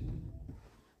seen.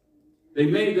 They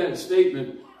made that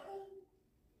statement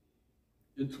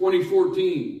in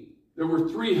 2014. There were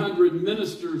 300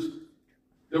 ministers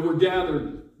that were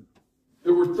gathered.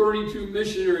 There were 32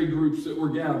 missionary groups that were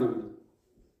gathered.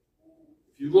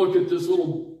 If you look at this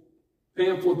little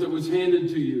pamphlet that was handed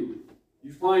to you,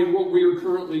 you find what we are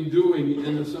currently doing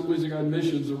in the Assemblies of God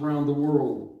missions around the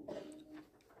world.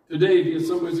 Today, the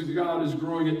Assemblies of God is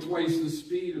growing at twice the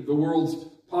speed of the world's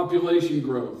population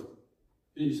growth.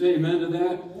 Can you say amen to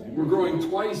that? We're growing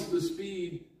twice the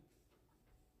speed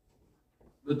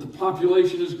that the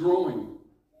population is growing.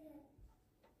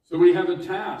 So we have a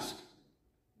task,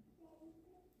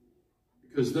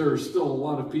 because there are still a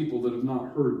lot of people that have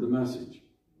not heard the message.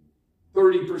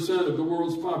 30% of the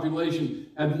world's population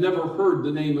have never heard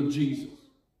the name of Jesus.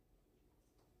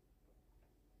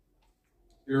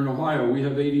 Here in Ohio, we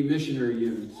have 80 missionary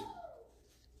units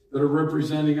that are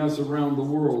representing us around the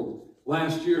world.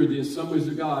 Last year, the Assemblies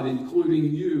of God,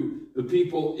 including you, the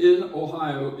people in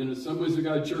Ohio, in Assemblies of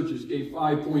God churches, gave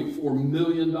 $5.4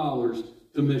 million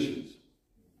to missions.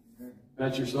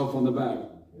 Pat yourself on the back.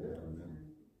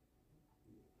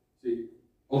 See,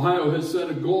 Ohio has set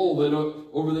a goal that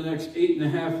over the next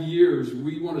 8.5 years,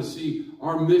 we want to see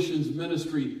our missions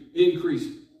ministry increase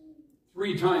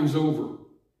 3 times over.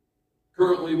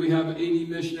 Currently, we have 80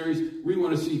 missionaries. We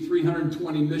want to see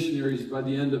 320 missionaries by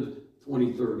the end of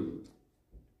 2030.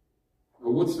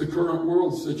 Now, what's the current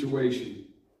world situation?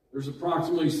 There's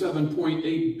approximately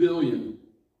 7.8 billion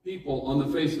people on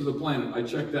the face of the planet. I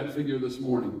checked that figure this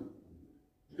morning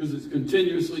because it's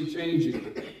continuously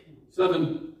changing.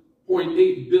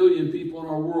 7.8 billion people in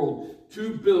our world.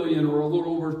 2 billion, or a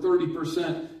little over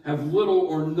 30%, have little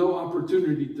or no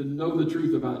opportunity to know the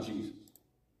truth about Jesus.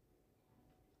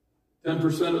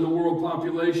 10% of the world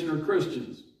population are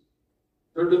Christians.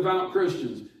 They're devout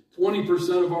Christians.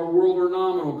 20% of our world are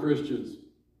nominal Christians.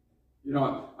 You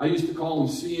know, I used to call them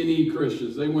C&E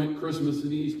Christians. They went Christmas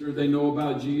and Easter. They know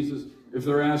about Jesus. If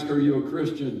they're asked, are you a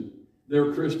Christian?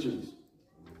 They're Christians.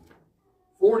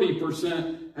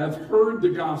 40% have heard the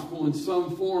gospel in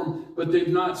some form, but they've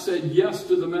not said yes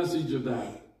to the message of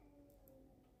that.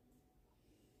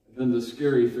 And then the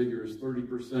scary figure is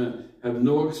 30% have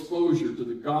no exposure to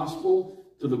the gospel,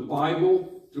 to the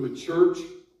Bible, to a church.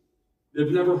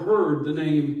 They've never heard the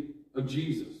name of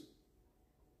Jesus.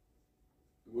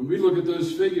 When we look at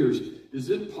those figures, is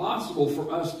it possible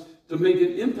for us to make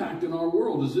an impact in our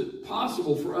world? Is it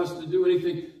possible for us to do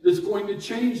anything that's going to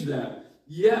change that?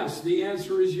 Yes, the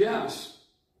answer is yes.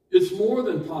 It's more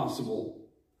than possible.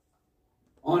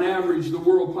 On average, the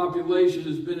world population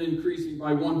has been increasing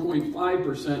by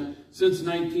 1.5% since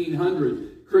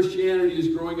 1900. Christianity is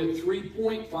growing at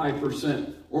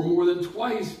 3.5%, or more than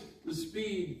twice the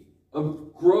speed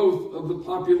of growth of the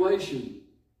population.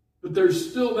 But there's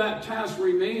still that task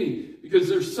remaining, because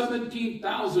there's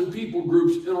 17,000 people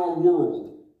groups in our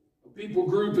world. A people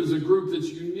group is a group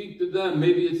that's unique to them.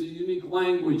 Maybe it's a unique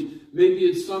language. Maybe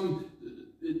it's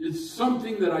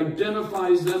something that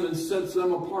identifies them and sets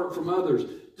them apart from others.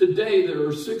 Today, there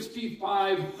are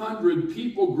 6,500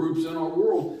 people groups in our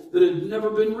world that have never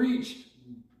been reached.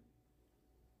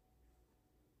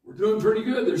 We're doing pretty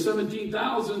good. There's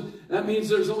 17,000. That means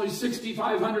there's only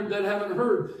 6,500 that haven't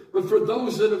heard. But for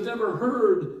those that have never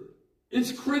heard,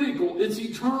 it's critical. It's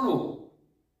eternal.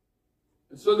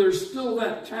 And so there's still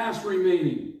that task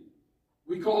remaining.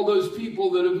 We call those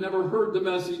people that have never heard the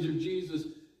message of Jesus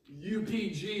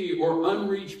UPG, or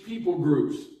unreached people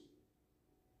groups.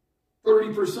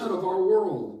 30% of our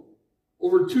world.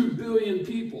 Over 2 billion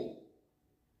people.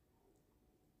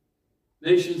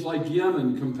 Nations like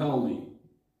Yemen compel me.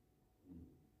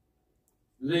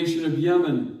 The nation of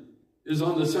Yemen is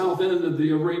on the south end of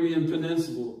the Arabian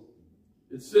Peninsula.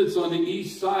 It sits on the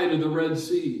east side of the Red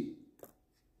Sea.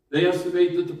 They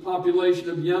estimate that the population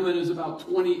of Yemen is about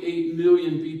 28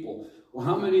 million people. Well,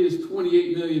 how many is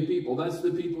 28 million people? That's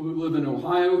the people who live in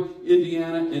Ohio,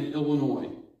 Indiana, and Illinois.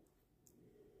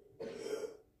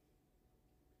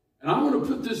 And I want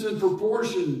to put this in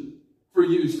proportion for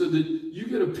you so that you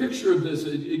get a picture of this.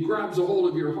 It grabs a hold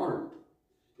of your heart.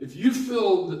 If you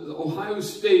filled the Ohio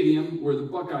Stadium, where the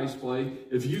Buckeyes play,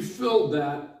 if you filled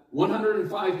that,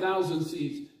 105,000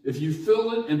 seats, if you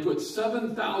fill it and put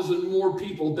 7,000 more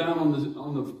people down on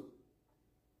the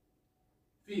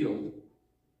field,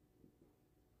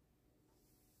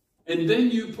 and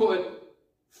then you put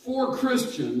 4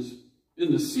 Christians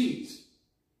in the seats,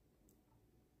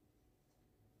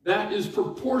 that is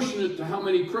proportionate to how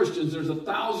many Christians. There's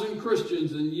 1,000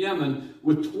 Christians in Yemen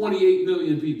with 28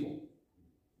 million people.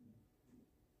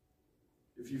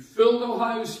 If you filled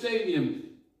Ohio Stadium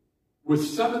with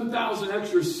 7,000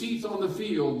 extra seats on the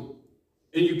field,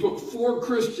 and you put 4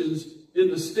 Christians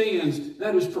in the stands,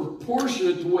 that is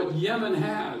proportionate to what Yemen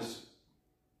has.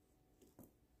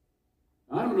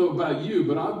 I don't don't know about you,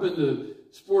 but I've been to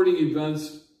sporting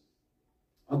events.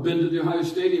 I've been to the Ohio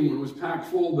Stadium when it was packed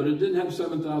full, but it didn't have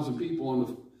 7,000 people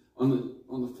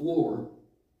on the floor.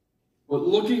 But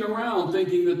looking around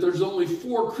thinking that there's only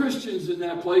 4 Christians in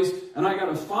that place and I got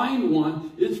to find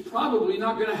one, it's probably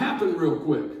not going to happen real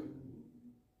quick.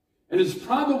 And it's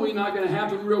probably not going to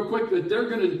happen real quick that they're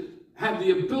going to have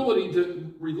the ability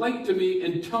to relate to me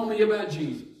and tell me about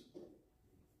Jesus.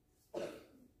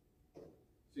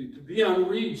 See, to be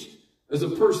unreached as a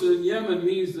person in Yemen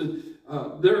means that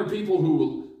there are people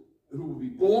who will be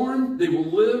born, they will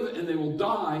live, and they will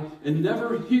die and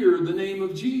never hear the name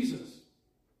of Jesus.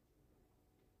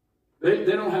 They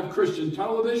don't have Christian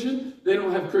television. They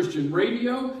don't have Christian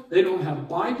radio. They don't have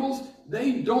Bibles.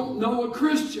 They don't know a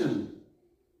Christian.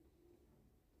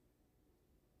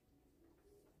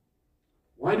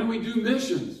 Why do we do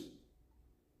missions?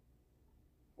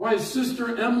 Why is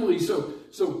Sister Emily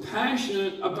so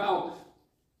passionate about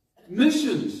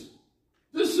missions?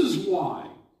 This is why.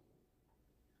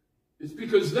 It's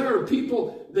because there are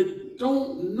people that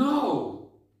don't know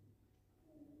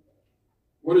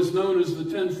what is known as the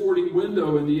 1040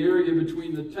 window in the area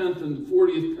between the 10th and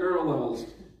 40th parallels,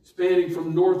 spanning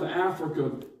from North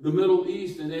Africa, the Middle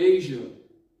East, and Asia.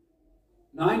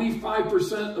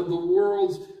 95% of the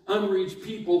world's unreached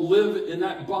people live in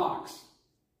that box.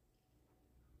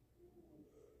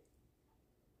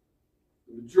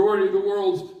 The majority of the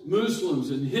world's Muslims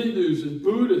and Hindus and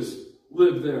Buddhists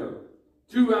live there.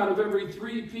 2 out of every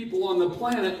 3 people on the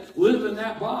planet live in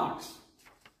that box.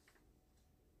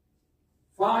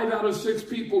 5 out of 6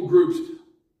 people groups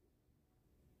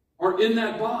are in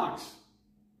that box.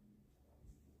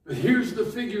 But here's the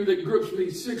figure that grips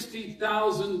me.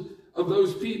 60,000 of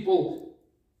those people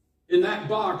in that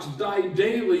box die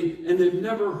daily, and they've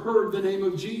never heard the name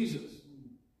of Jesus.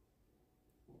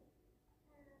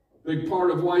 A big part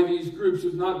of why these groups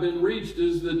have not been reached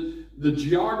is that the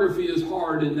geography is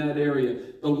hard in that area.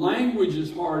 The language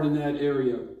is hard in that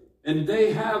area. And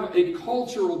they have a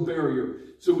cultural barrier.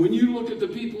 So when you look at the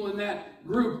people in that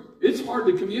group, it's hard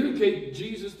to communicate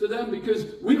Jesus to them because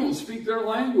we don't speak their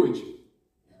language.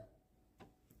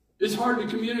 It's hard to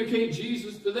communicate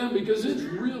Jesus to them because it's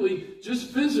really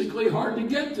just physically hard to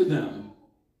get to them.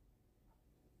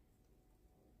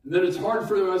 And then it's hard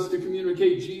for us to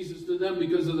communicate Jesus to them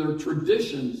because of their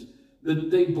traditions that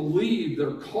they believe,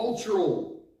 their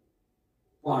cultural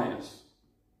bias.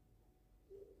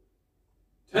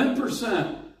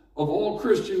 10% of all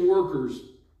Christian workers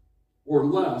or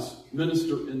less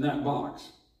minister in that box.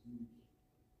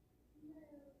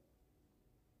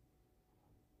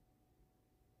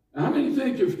 Now, how many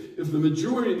think if the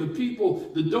majority of the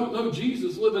people that don't know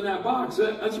Jesus live in that box,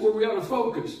 that's where we ought to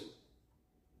focus?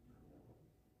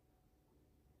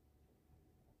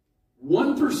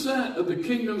 1% of the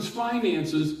kingdom's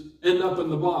finances end up in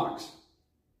the box.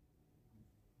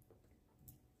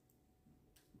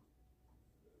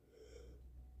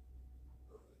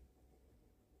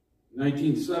 In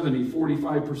 1970,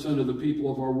 45% of the people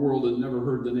of our world had never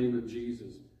heard the name of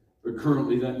Jesus. But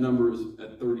currently that number is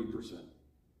at 30%.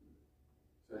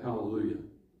 Say hallelujah.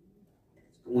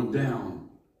 It's going down.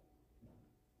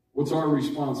 What's our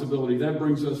responsibility? That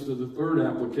brings us to the third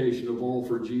application of all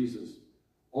for Jesus.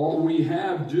 All we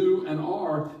have, do, and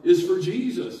are is for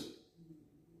Jesus.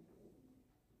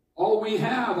 All we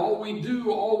have, all we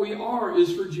do, all we are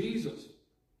is for Jesus.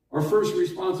 Our first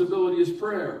responsibility is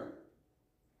prayer.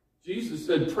 Jesus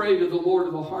said, pray to the Lord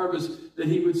of the harvest that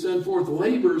he would send forth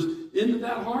laborers into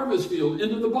that harvest field,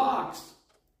 into the box.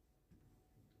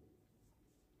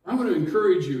 I want to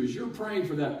encourage you, as you're praying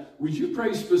for that, would you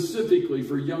pray specifically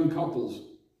for young couples?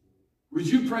 Would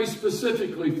you pray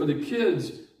specifically for the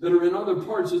kids that are in other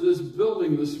parts of this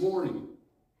building this morning?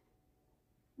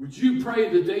 Would you pray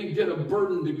that they get a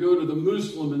burden to go to the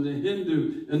Muslim and the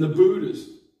Hindu and the Buddhist?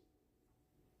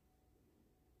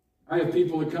 I have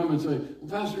people that come and say,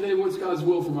 well, Pastor Dave, what's God's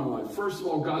will for my life? First of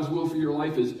all, God's will for your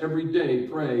life is every day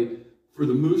pray for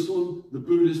the Muslim, the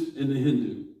Buddhist, and the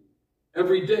Hindu.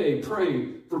 Every day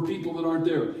pray for people that aren't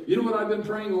there. You know what I've been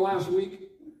praying the last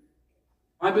week?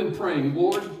 I've been praying,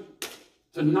 Lord,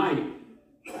 tonight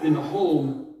in the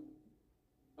home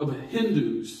of a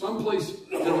Hindu, someplace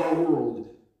in our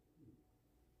world,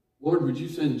 Lord, would you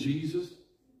send Jesus?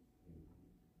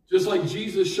 Just like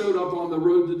Jesus showed up on the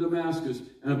road to Damascus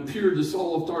and appeared to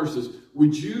Saul of Tarsus,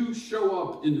 would you show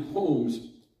up in homes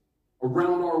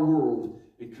around our world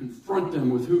and confront them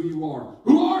with who you are?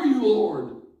 Who are you,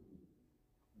 Lord?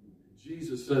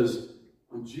 Jesus says,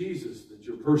 I'm Jesus that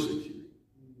you're persecuting.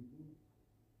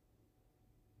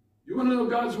 You want to know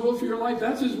God's will for your life?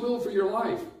 That's his will for your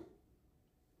life.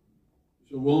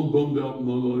 So, well, I'm bummed out in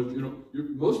my life. You know,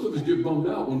 most of us get bummed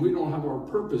out when we don't have our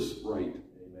purpose right.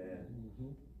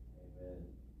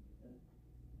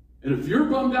 And if you're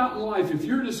bummed out in life, if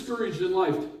you're discouraged in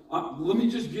life, let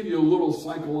me just give you a little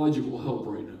psychological help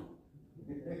right now.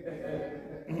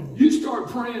 You start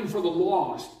praying for the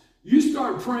lost. You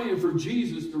start praying for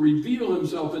Jesus to reveal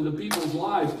himself into people's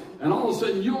lives, and all of a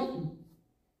sudden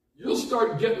you'll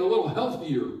start getting a little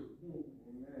healthier.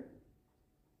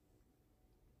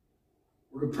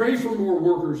 We're to pray for more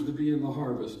workers to be in the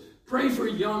harvest. Pray for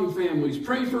young families.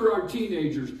 Pray for our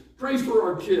teenagers. Pray for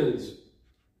our kids.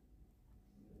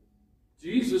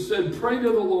 Jesus said, pray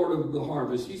to the Lord of the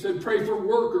harvest. He said, pray for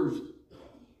workers.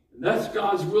 And that's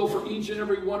God's will for each and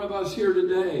every one of us here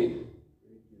today.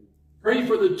 Pray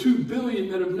for the 2 billion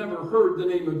that have never heard the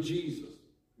name of Jesus.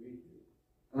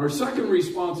 And our second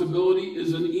responsibility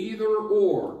is an either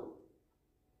or.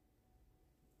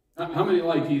 How many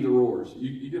like either ors?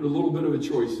 You get a little bit of a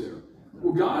choice there.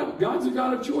 Well, God's a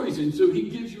God of choice, and so he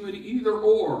gives you an either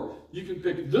or. You can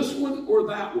pick this one or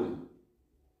that one.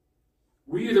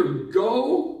 We either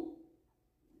go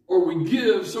or we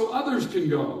give so others can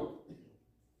go.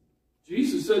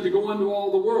 Jesus said to go into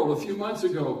all the world. A few months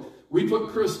ago, we put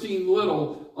Christine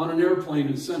Little on an airplane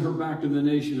and sent her back to the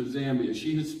nation of Zambia.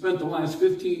 She has spent the last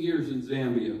 15 years in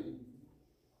Zambia.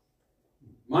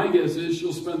 My guess is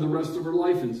she'll spend the rest of her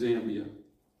life in Zambia.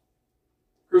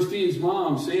 Christine's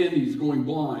mom, Sandy, is going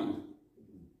blind.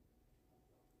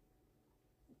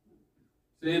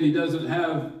 Sandy doesn't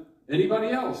have anybody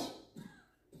else.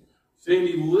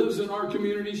 Sandy lives in our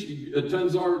community. She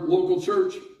attends our local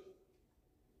church.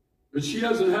 But she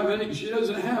doesn't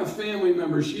have family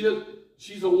members.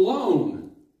 She's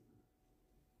alone.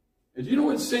 And do you know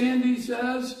what Sandy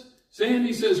says?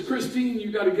 Sandy says, Christine,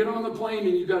 you got to get on the plane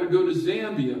and you got to go to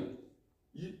Zambia.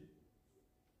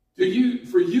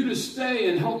 For you to stay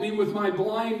and help me with my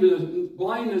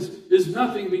blindness is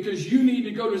nothing, because you need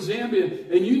to go to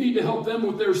Zambia and you need to help them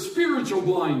with their spiritual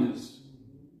blindness.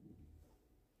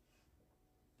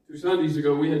 2 Sundays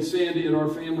ago, we had Sandy at our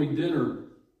family dinner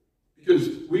because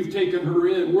we've taken her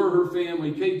in. We're her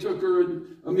family. Kate took her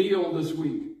a meal this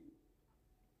week.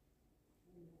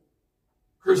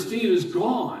 Christine is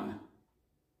gone.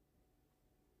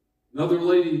 Another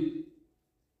lady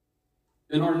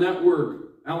in our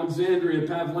network, Alexandria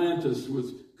Pavlantis,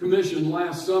 was commissioned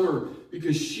last summer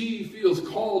because she feels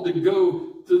called to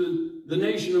go to the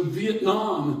nation of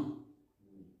Vietnam.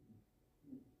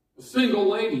 A single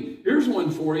lady. Here's one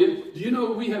for you. Do you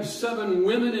know we have 7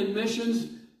 women in missions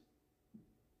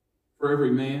for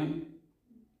every man?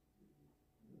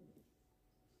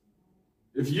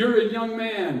 If you're a young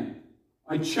man,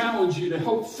 I challenge you to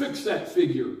help fix that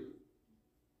figure.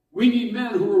 We need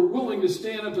men who are willing to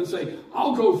stand up and say,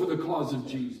 I'll go for the cause of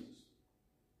Jesus.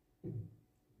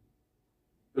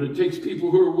 But it takes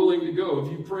people who are willing to go.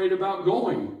 Have you prayed about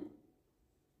going?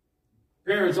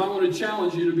 Parents, I want to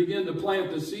challenge you to begin to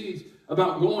plant the seeds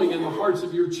about going in the hearts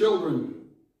of your children.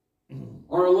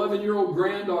 Our 11-year-old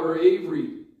granddaughter,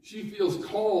 Avery, she feels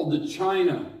called to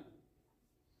China.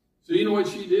 So you know what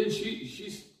she did?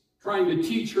 She's trying to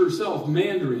teach herself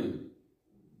Mandarin,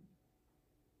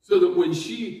 so that when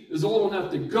she is old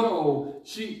enough to go,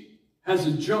 she has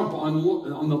a jump on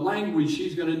the language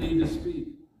she's going to need to speak.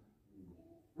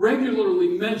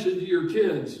 Regularly mention to your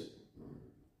kids.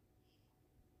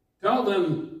 Tell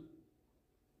them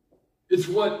it's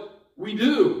what we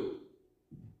do.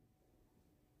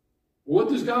 What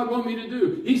does God want me to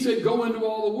do? He said, go into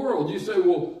all the world. You say,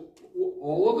 well,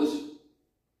 all of us?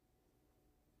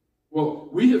 Well,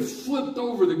 we have flipped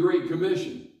over the Great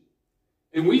Commission.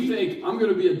 And we think, I'm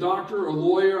going to be a doctor, a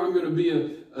lawyer, I'm going to be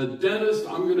a dentist,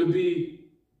 I'm going to be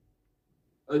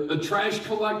a trash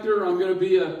collector, I'm going to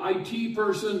be an IT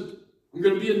person, I'm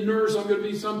going to be a nurse, I'm going to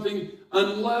be something,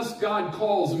 unless God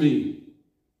calls me.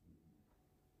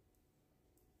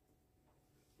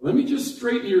 Let me just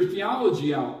straighten your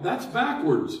theology out. That's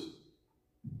backwards.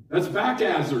 That's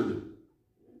backhazzard.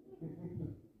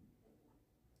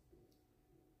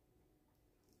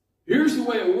 Here's the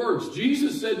way it works.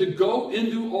 Jesus said to go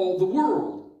into all the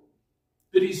world.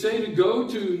 Did he say to go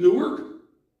to Newark?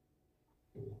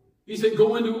 He said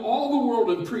go into all the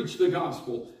world and preach the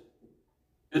gospel.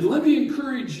 And let me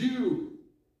encourage you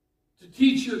to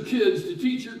teach your kids, to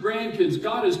teach your grandkids.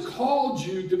 God has called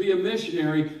you to be a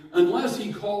missionary unless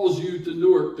he calls you to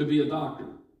Newark to be a doctor.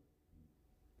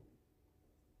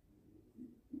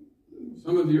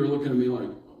 Some of you are looking at me like,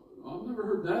 I've never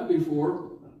heard that before.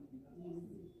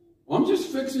 Well, I'm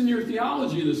just fixing your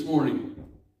theology this morning.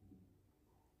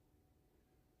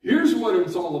 Here's what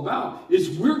it's all about. Is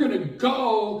we're going to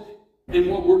go,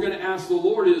 and what we're going to ask the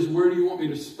Lord is, where do you want me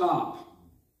to stop?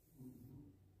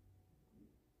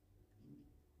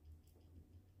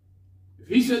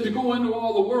 he said to go into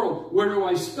all the world, where do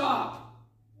I stop?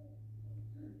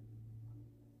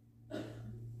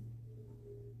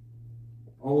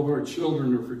 All of our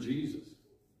children are for Jesus.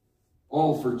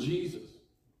 All for Jesus.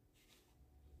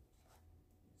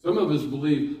 Some of us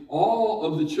believe all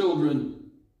of the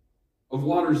children of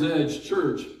Water's Edge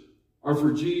Church are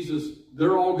for Jesus.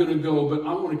 They're all going to go, but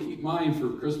I want to keep mine for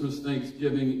Christmas,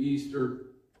 Thanksgiving, Easter,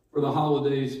 for the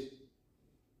holidays.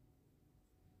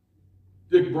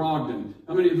 Dick Brogdon.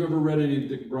 How many have ever read any of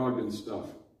Dick Brogdon stuff?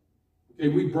 Okay,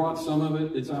 we brought some of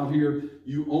it. It's out here.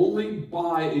 You only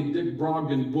buy a Dick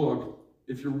Brogdon book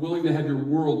if you're willing to have your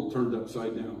world turned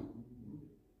upside down.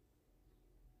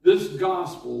 This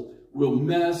gospel will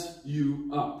mess you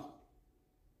up.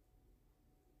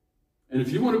 And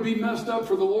if you want to be messed up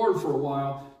for the Lord for a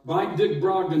while, buy Dick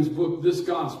Brogdon's book, This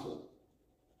Gospel.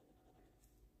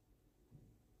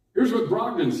 Here's what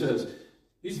Brogdon says.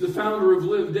 He's the founder of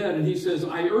Live Dead, and he says,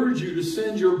 I urge you to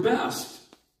send your best.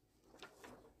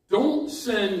 Don't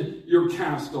send your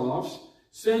cast-offs.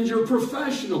 Send your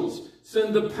professionals.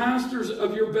 Send the pastors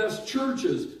of your best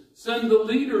churches. Send the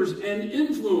leaders and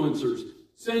influencers.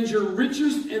 Send your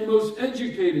richest and most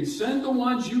educated. Send the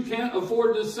ones you can't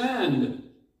afford to send.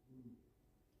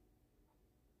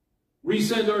 We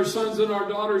send our sons and our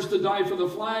daughters to die for the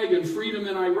flag and freedom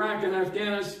in Iraq and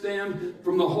Afghanistan,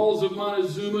 from the halls of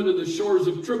Montezuma to the shores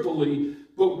of Tripoli.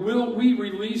 But will we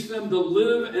release them to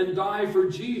live and die for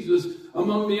Jesus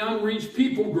among the unreached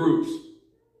people groups?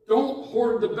 Don't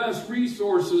hoard the best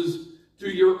resources to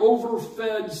your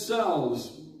overfed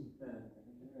selves.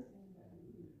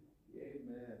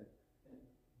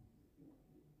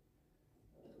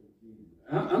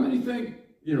 How many think,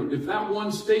 if that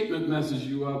one statement messes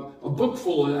you up, a book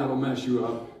full of that will mess you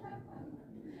up?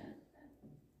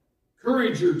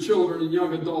 Encourage your children and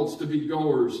young adults to be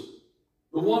goers.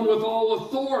 The one with all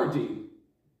authority,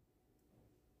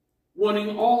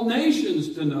 wanting all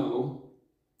nations to know,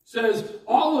 says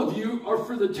all of you are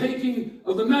for the taking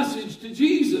of the message to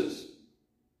Jesus,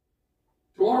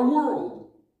 to our world.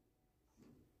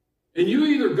 And you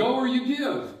either go or you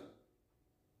give.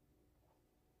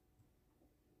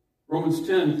 Romans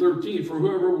 10:13, for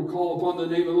whoever will call upon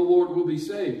the name of the Lord will be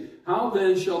saved. How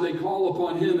then shall they call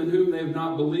upon him in whom they have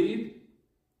not believed?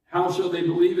 How shall they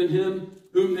believe in him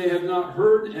whom they have not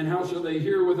heard? And how shall they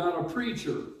hear without a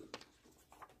preacher?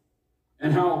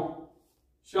 And how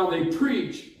shall they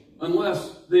preach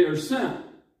unless they are sent?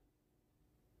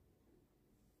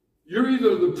 You're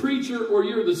either the preacher or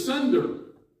you're the sender.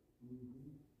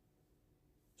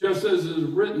 Just as it is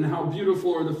written, how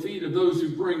beautiful are the feet of those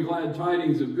who bring glad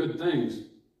tidings of good things.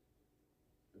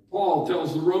 Paul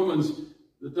tells the Romans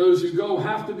that those who go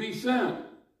have to be sent.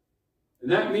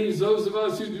 And that means those of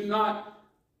us who do not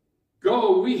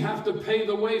go, we have to pay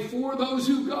the way for those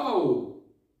who go.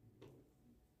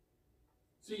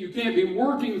 See, you can't be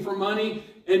working for money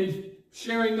and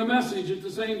sharing the message at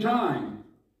the same time.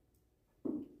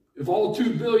 If all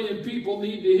 2 billion people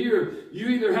need to hear, you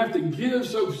either have to give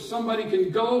so somebody can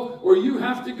go, or you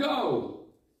have to go.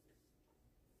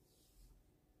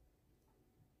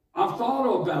 I've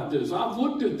thought about this. I've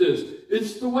looked at this.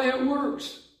 It's the way it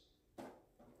works.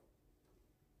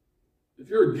 If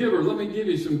you're a giver, let me give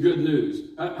you some good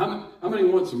news. How many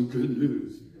want some good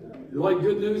news? You like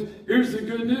good news? Here's the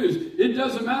good news. It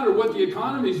doesn't matter what the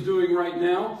economy is doing right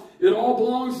now. It all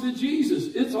belongs to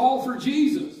Jesus. It's all for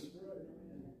Jesus.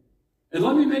 And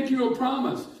let me make you a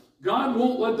promise. God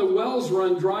won't let the wells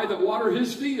run dry that water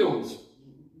his fields.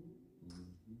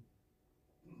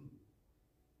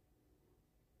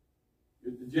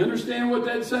 Do you understand what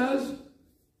that says?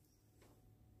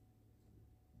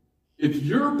 If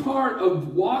you're part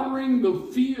of watering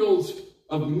the fields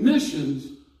of missions,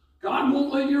 God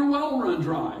won't let your well run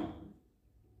dry.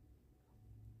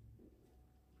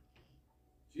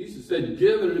 Jesus said,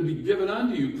 give and it'll be given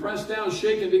unto you, pressed down,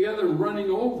 shaken together, and running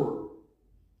over.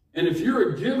 And if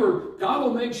you're a giver, God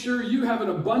will make sure you have an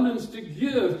abundance to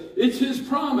give. It's his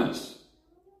promise.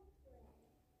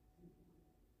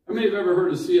 How many have ever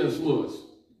heard of C.S. Lewis?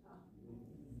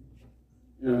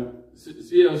 Yeah,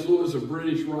 C.S. Lewis, a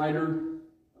British writer,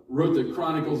 wrote the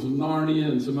Chronicles of Narnia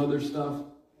and some other stuff.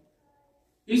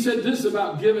 He said this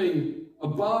about giving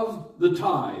above the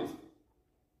tithe.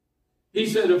 He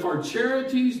said, if our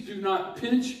charities do not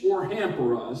pinch or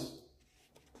hamper us,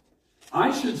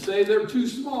 I should say they're too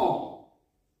small.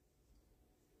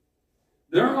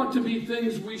 There ought to be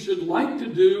things we should like to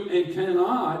do and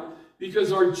cannot,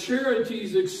 because our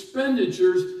charities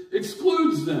expenditures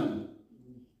excludes them.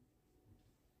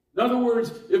 In other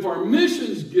words, if our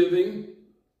missions giving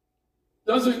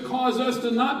doesn't cause us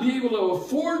to not be able to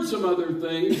afford some other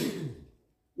things,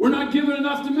 we're not giving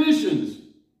enough to missions.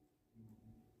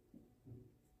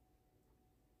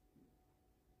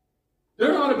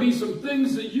 be some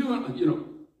things that you know.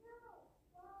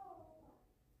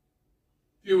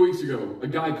 A few weeks ago, a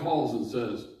guy calls and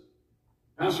says,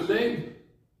 Pastor Dave,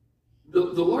 the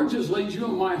Lord just laid you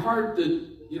on my heart that,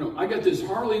 I got this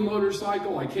Harley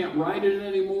motorcycle. I can't ride it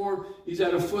anymore. He's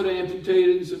had a foot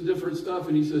amputated and some different stuff.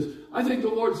 And he says, I think the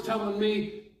Lord's telling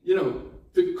me,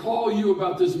 to call you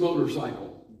about this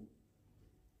motorcycle.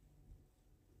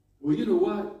 Well, you know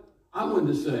what? I wanted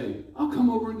to say, I'll come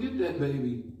over and get that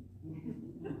baby.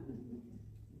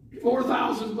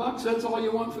 $4,000, that's all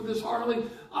you want for this Harley?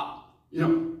 I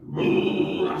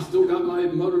still got my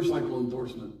motorcycle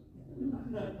endorsement.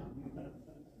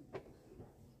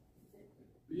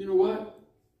 But you know what?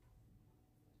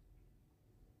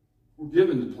 We're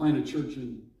given to plant a church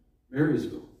in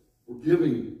Marysville. We're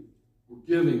giving.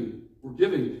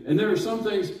 And there are some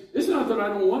things, it's not that I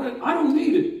don't want it, I don't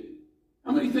need it.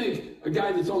 How many think a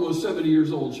guy that's almost 70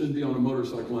 years old shouldn't be on a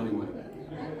motorcycle anyway?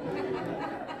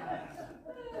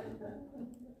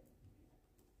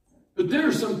 But there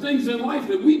are some things in life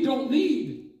that we don't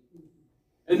need.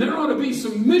 And there ought to be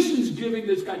some missions giving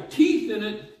that's got teeth in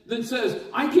it that says,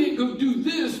 I can't go do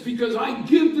this because I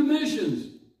give to missions.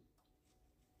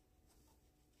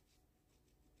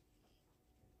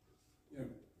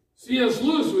 C.S.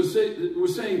 Lewis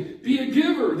was saying, be a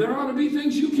giver. There ought to be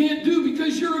things you can't do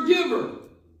because you're a giver.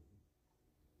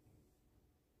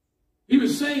 He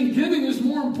was saying giving is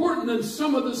more important than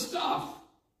some of the stuff.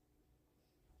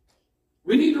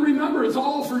 We need to remember it's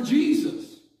all for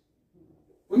Jesus.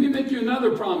 Let me make you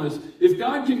another promise. If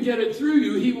God can get it through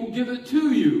you, He will give it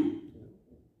to you.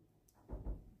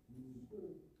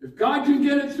 If God can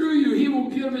get it through you, He will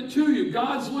give it to you.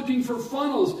 God's looking for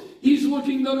funnels. He's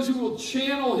looking those who will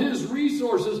channel His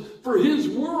resources for His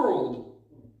world.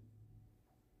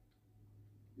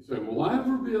 You say, will I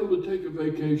ever be able to take a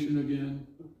vacation again?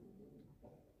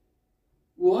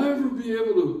 Will I ever be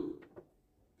able to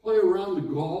play around the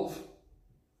golf?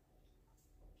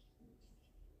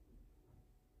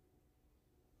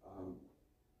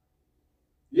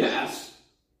 Yes.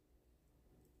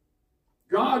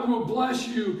 God will bless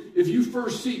you if you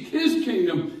first seek His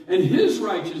kingdom and His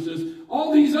righteousness.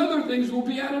 All these other things will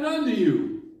be added unto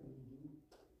you.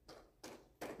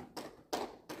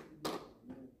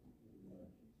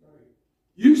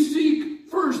 You seek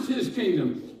first His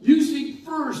kingdom. You seek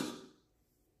first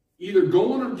either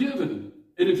going or giving.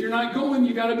 And if you're not going,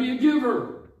 you got to be a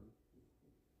giver.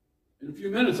 In a few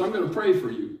minutes, I'm going to pray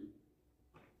for you.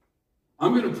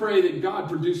 I'm going to pray that God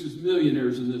produces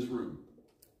millionaires in this room.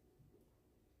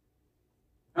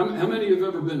 How many have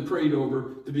ever been prayed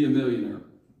over to be a millionaire?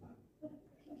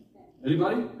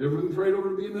 Anybody? Ever been prayed over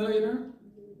to be a millionaire?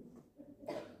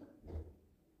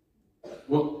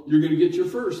 Well, you're going to get your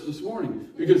first this morning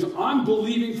because I'm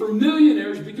believing for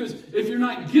millionaires, because if you're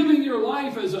not giving your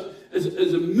life as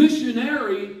a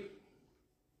missionary,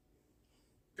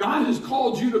 God has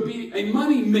called you to be a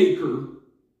money maker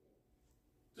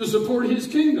to support His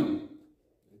kingdom.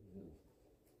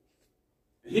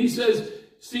 He says,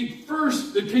 seek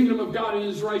first the kingdom of God and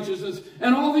His righteousness,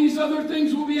 and all these other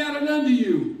things will be added unto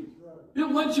you.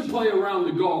 He'll let you play around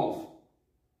the golf.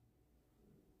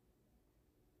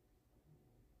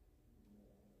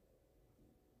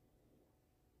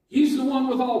 He's the one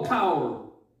with all power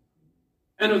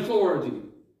and authority.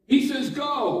 He says,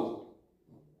 go.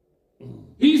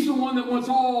 He's the one that wants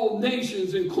all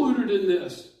nations included in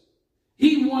this.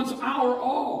 He wants our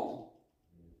all.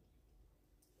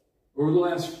 Over the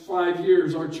last 5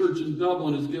 years, our church in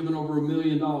Dublin has given over $1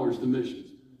 million to missions.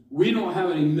 We don't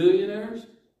have any millionaires.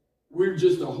 We're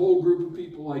just a whole group of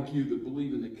people like you that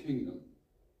believe in the kingdom.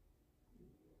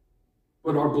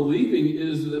 But our believing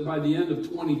is that by the end of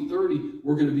 2030,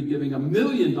 we're going to be giving $1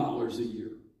 million a year.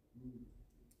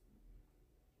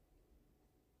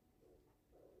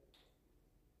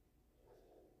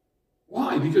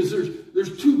 Why? Because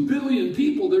there's 2 billion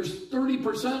people. There's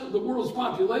 30% of the world's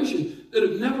population that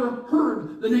have never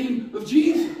heard the name of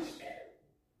Jesus.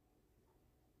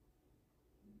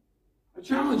 I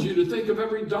challenge you to think of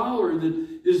every dollar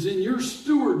that is in your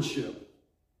stewardship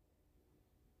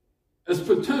as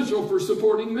potential for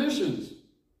supporting missions.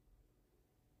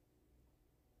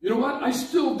 You know what? I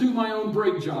still do my own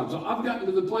brake jobs. I've gotten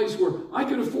to the place where I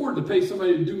could afford to pay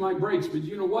somebody to do my brakes, but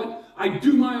you know what? I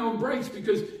do my own brakes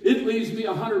because it leaves me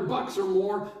 $100 or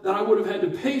more that I would have had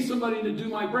to pay somebody to do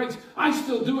my brakes. I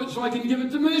still do it so I can give it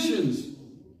to missions.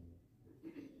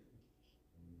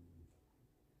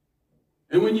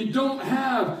 And when you don't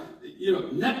have,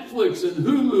 Netflix and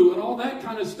Hulu and all that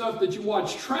kind of stuff that you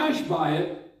watch trash by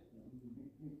it,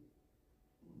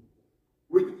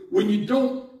 when you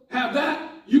don't have that,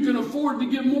 you can afford to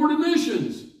give more to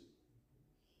missions.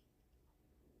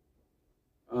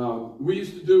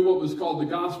 was called The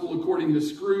Gospel According to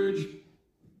Scrooge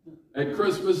at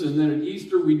Christmas, and then at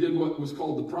Easter we did what was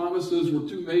called The Promises, were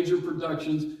two major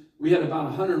productions. We had about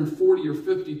 140 or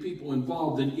 50 people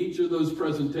involved in each of those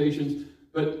presentations.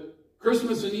 But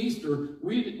Christmas and Easter,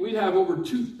 we'd have over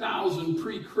 2,000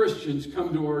 pre-Christians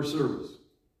come to our service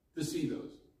to see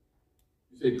those.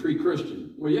 You say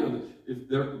pre-Christian. Well, yeah, if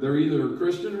they're either a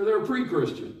Christian or they're a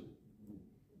pre-Christian.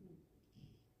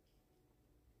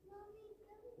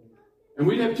 And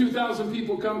we'd have 2,000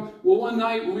 people come. Well, one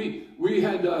night we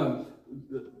had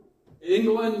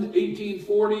England,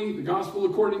 1840, The Gospel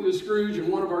According to Scrooge, and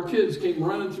one of our kids came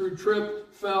running through,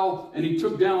 tripped, fell, and he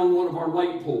took down one of our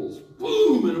light poles.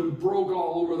 Boom! And it broke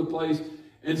all over the place.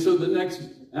 And so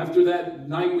after that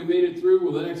night we made it through,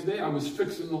 well, the next day I was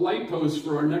fixing the light posts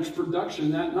for our next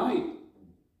production that night.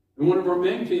 And one of our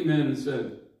men came in and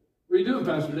said, "What are you doing,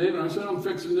 Pastor Dave?" And I said, "I'm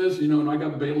fixing this, and I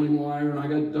got baling wire, and I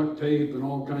got duct tape and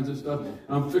all kinds of stuff. And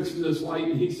I'm fixing this light."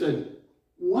 And he said,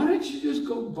 "Why don't you just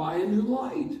go buy a new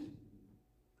light?"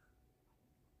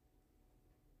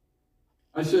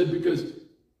 I said, "Because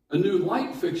a new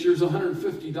light fixture is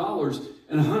 $150,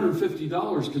 and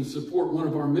 $150 can support one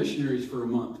of our missionaries for a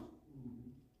month."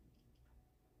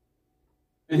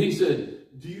 And he said,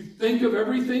 "Do you think of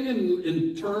everything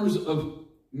in terms of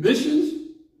missions?"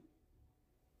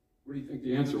 What do you think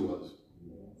the answer was?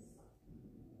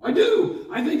 I do.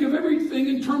 I think of everything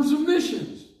in terms of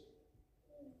missions.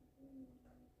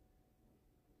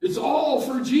 It's all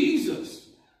for Jesus.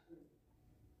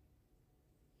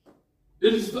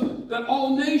 It is that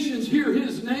all nations hear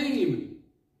his name.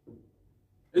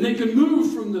 And they can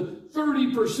move from the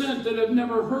 30% that have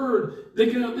never heard. They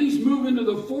can at least move into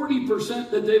the 40%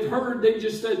 that they've heard. They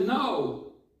just said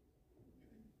no.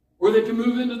 Or they can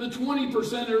move into the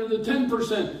 20% or the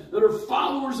 10% that are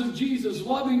followers of Jesus,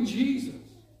 loving Jesus.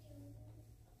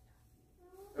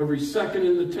 Every second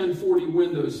in the 1040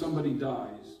 window, somebody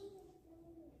dies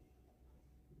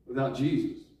without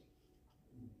Jesus.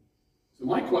 So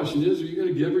my question is, are you going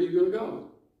to give or are you going to go?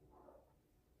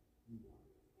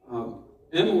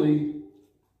 Emily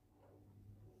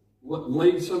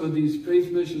laid some of these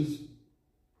faith missions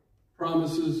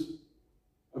promises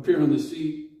up here on the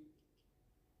seat.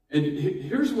 And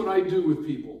here's what I do with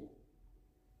people.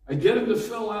 I get them to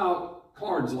fill out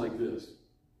cards like this.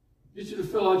 Get you to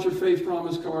fill out your faith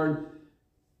promise card.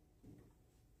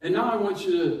 And now I want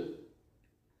you to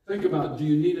think about, do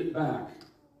you need it back?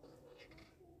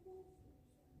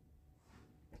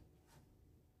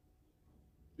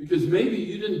 Because maybe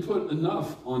you didn't put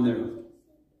enough on there.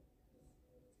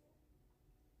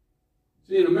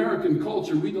 See, in American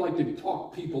culture, we like to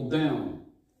talk people down.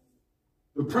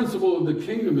 The principle of the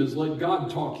kingdom is let God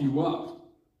talk you up.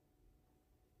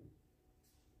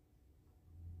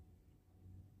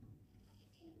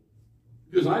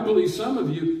 Because I believe some of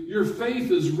you, your faith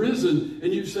has risen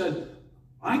and you've said,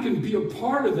 I can be a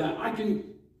part of that.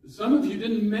 Some of you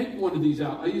didn't make one of these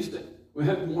out. We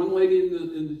had one lady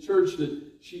in the church that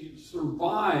she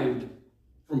survived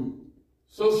from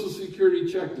Social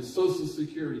Security check to Social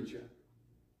Security check.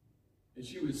 And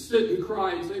she would sit and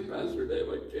cry and say, "Pastor Dave,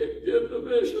 I can't give to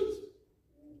missions."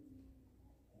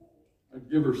 I'd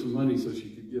give her some money so she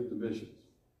could give to missions.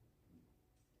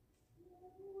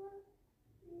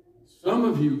 Some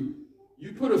of you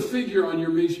put a figure on your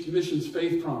missions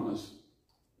faith promise.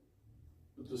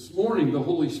 But this morning, the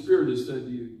Holy Spirit has said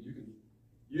to you,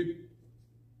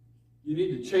 you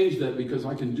need to change that because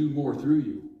I can do more through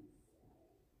you.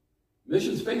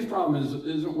 Missions faith promise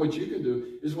isn't what you can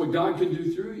do, it's what God can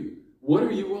do through you. What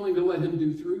are you willing to let him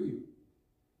do through you?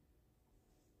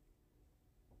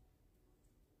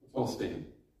 Let's all stand.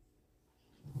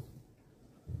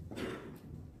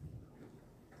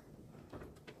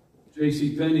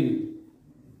 J.C. Penney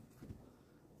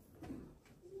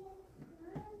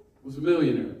was a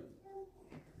millionaire.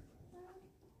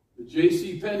 But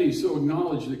J.C. Penney so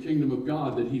acknowledged the kingdom of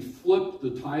God that he flipped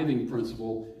the tithing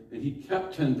principle and he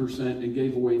kept 10% and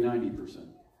gave away 90%.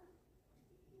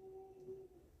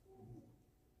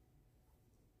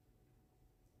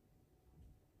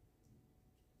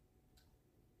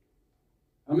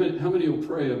 How many will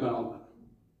pray about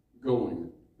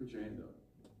going? Put your hand up.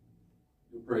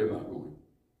 You'll pray about going.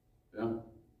 Yeah?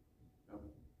 Yeah.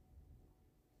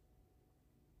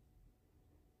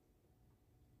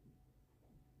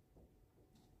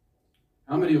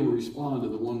 How many will respond to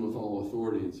the one with all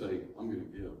authority and say, I'm going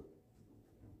to give?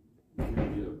 I'm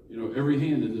going to give. Every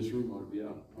hand in this room ought to be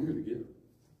out. I'm going to give.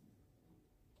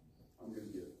 I'm going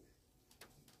to give.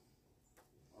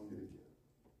 I'm going to give.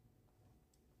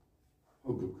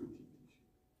 Oh, go,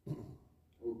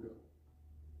 oh, go.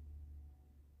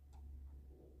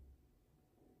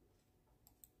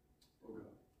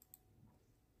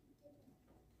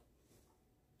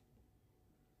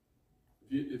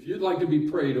 If you'd like to be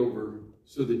prayed over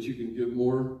so that you can give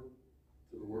more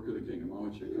to the work of the kingdom, I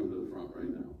want you to come to the front right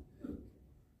now.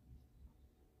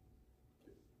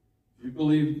 If you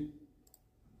believe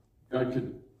God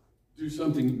could do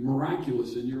something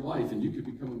miraculous in your life and you could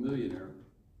become a millionaire,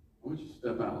 I want you to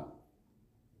step out.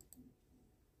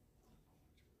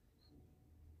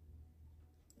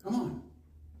 Come on.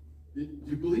 Do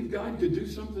you believe God could do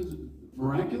something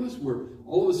miraculous where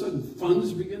all of a sudden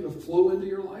funds begin to flow into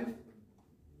your life?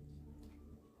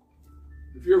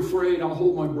 If you're afraid, I'll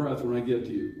hold my breath when I get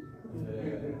to you.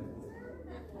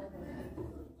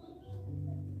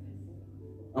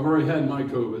 I've already had my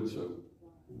COVID, so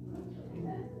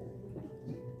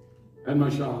had my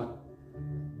shot.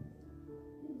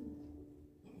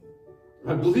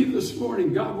 I believe this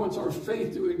morning God wants our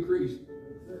faith to increase.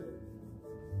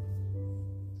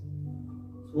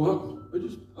 Well,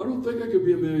 I don't think I could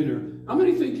be a millionaire. How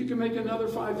many think you can make another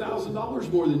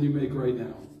 $5,000 more than you make right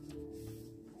now?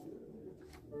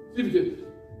 See if you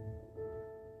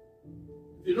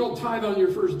if you don't tithe on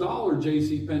your first dollar,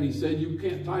 J.C. Penney said, you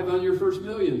can't tithe on your first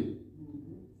million.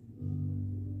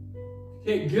 You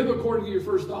can't give according to your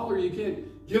first dollar. You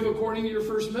can't give according to your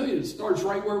first million. It starts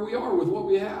right where we are with what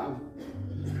we have.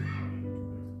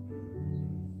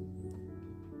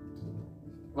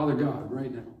 Father God,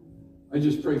 right now, I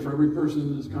just pray for every person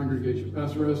in this congregation.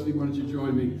 Pastor Esty, why don't you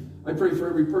join me? I pray for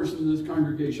every person in this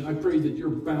congregation. I pray that your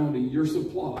bounty, your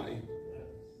supply,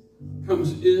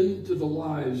 comes into the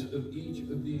lives of each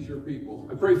of these your people.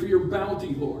 I pray for your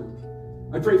bounty, Lord.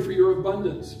 I pray for your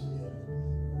abundance.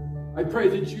 I pray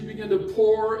that you begin to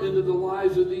pour into the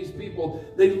lives of these people.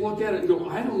 They look at it and go,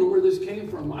 I don't know where this came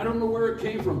from. I don't know where it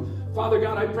came from. Father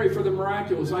God, I pray for the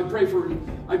miraculous. I pray for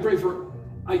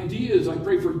ideas. I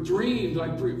pray for dreams. I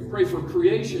pray for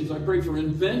creations. I pray for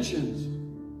inventions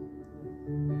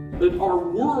that our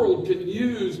world can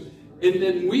use, and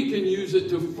then we can use it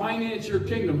to finance your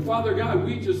kingdom. Father God,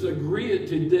 we just agree it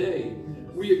today.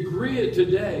 We agree it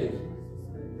today.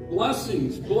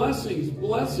 Blessings, blessings,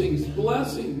 blessings,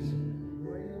 blessings.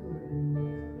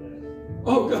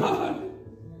 Oh God.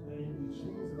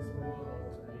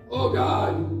 Oh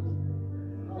God.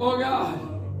 Oh God.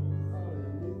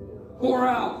 Pour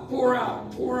out, pour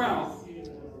out, pour out.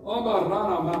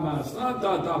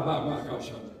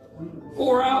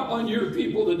 Pour out on your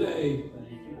people today.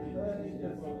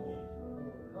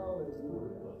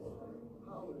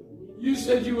 You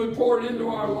said you would pour it into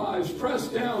our lives,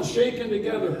 pressed down, shaken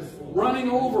together, running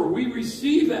over. We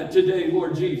receive that today,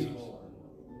 Lord Jesus.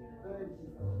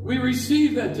 We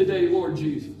receive that today, Lord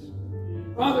Jesus.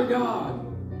 Father God.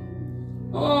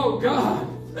 Oh God.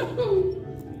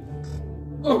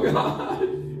 Oh God.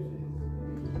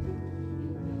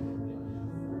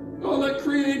 Oh, let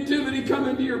creativity come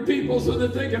into your people so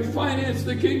that they can finance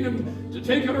the kingdom to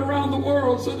take it around the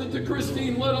world, so that the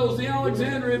Christine Littles, the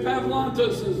Alexandria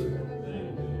Pavlantuses.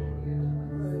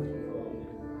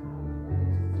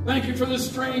 Thank you for the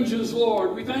Stranges,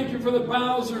 Lord. We thank you for the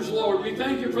Bowsers, Lord. We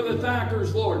thank you for the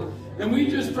Thackers, Lord. And we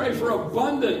just pray for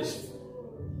abundance.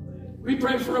 We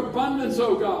pray for abundance,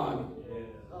 oh God.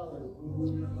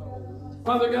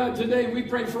 Father God, today we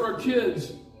pray for our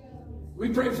kids. We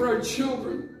pray for our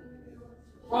children.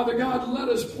 Father God, let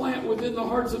us plant within the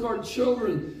hearts of our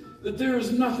children that there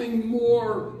is nothing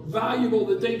more valuable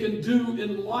that they can do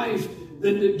in life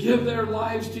than to give their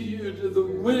lives to you, to the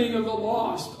winning of the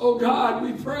lost. Oh God,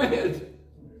 we pray it.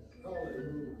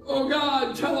 Oh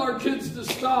God, tell our kids to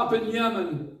stop in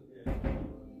Yemen.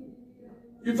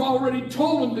 You've already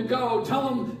told them to go. Tell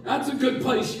them that's a good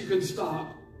place you can stop.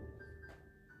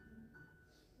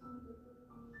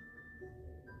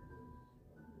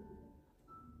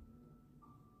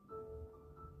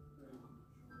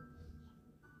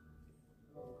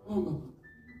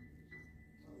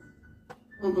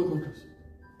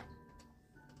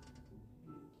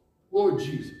 Lord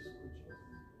Jesus.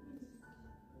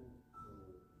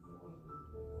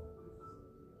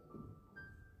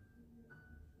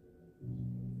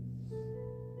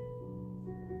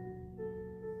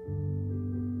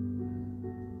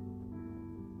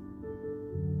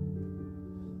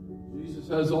 Jesus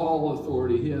has all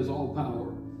authority. He has all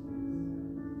power.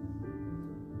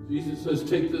 Jesus says,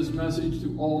 take this message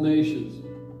to all nations.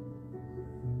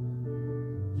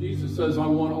 Jesus says, I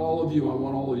want all of you. I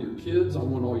want all of your kids. I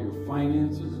want all your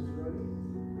finances.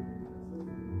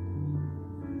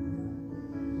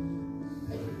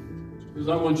 Because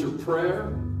I want your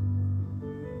prayer.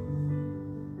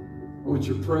 I want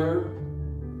your prayer.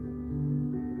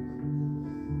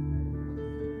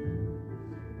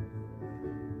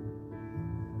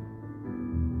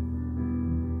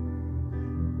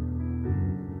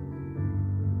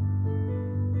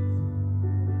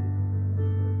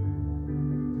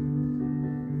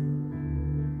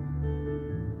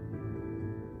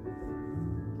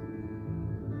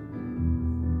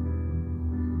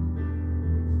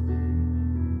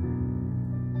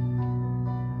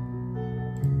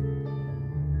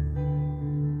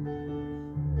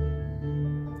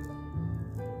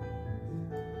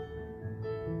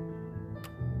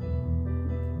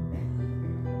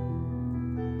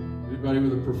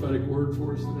 Anybody with a prophetic word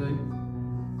for us today?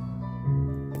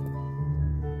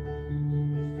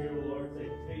 Dear Lord, say,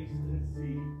 taste and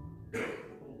see.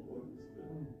 Oh, Lord, is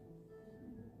good.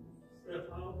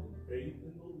 Step out in faith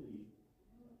and believe.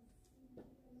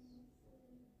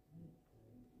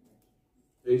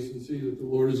 Taste and see that the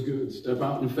Lord is good. Step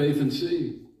out in faith and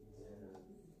see.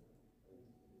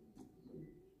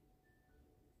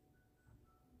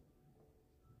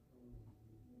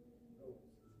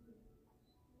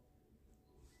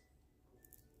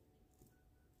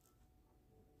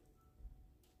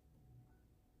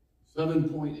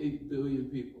 $7.8 billion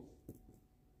people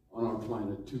on our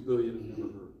planet. 2 billion have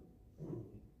never heard.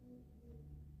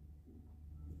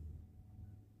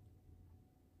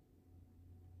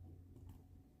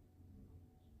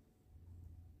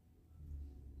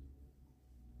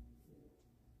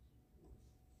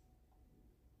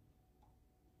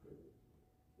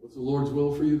 What's the Lord's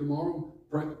will for you tomorrow?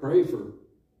 Pray for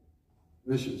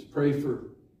missions. Pray for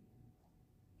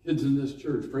kids in this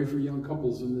church. Pray for young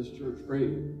couples in this church.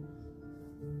 Pray.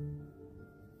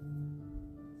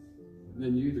 And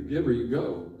then you either give or you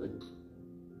go.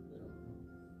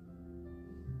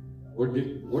 Lord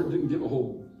didn't give a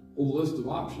whole list of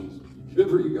options. You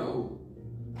give or you go.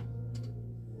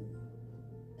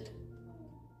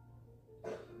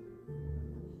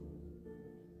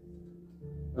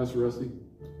 Pastor Rusty.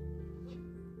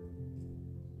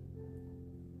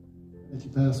 Thank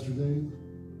you, Pastor Dave.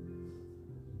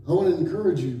 I want to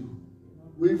encourage you.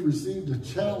 We've received a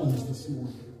challenge this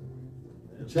morning.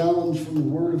 A challenge from the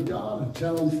Word of God, a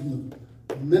challenge from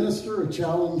the minister, a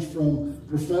challenge from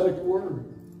prophetic word.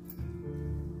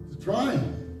 To try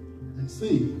and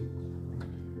see.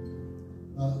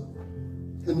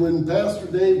 And when Pastor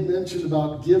Dave mentioned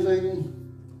about giving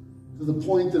to the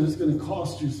point that it's going to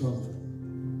cost you something,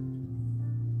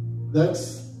 that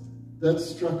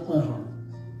struck my heart.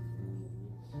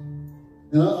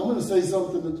 And I'm going to say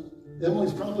something that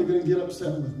Emily's probably going to get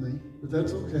upset with me, but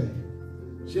that's okay.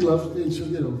 She loves me and she'll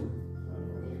get over it.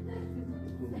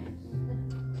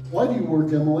 Why do you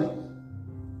work, Emily?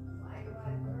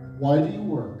 Why do you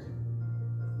work?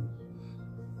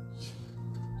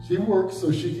 She works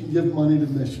so she can give money to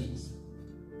missions.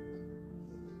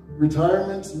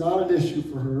 Retirement's not an issue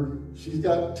for her. She's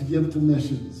got to give to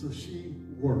missions, so she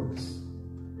works.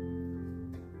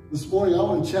 This morning, I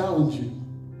want to challenge you.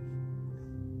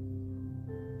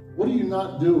 What are you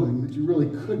not doing that you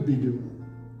really could be doing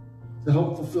to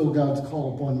help fulfill God's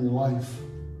call upon your life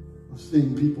of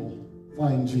seeing people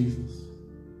find Jesus?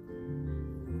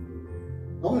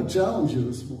 I want to challenge you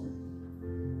this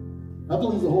morning. I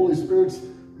believe the Holy Spirit's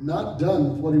not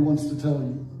done with what he wants to tell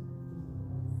you.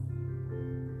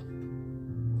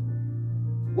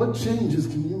 What changes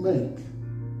can you make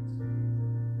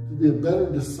to be a better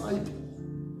disciple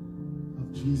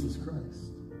of Jesus Christ?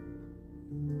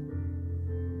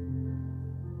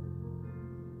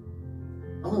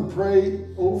 I'm going to pray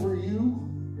over you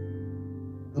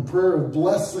a prayer of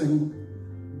blessing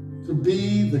to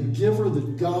be the giver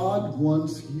that God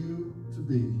wants you to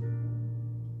be.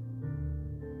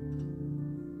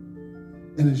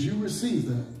 And as you receive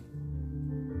that,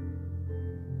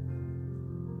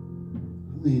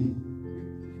 I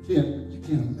mean, you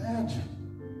can't imagine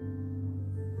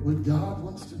what God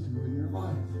wants to do in your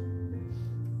life.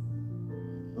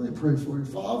 Let me pray for you.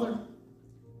 Father,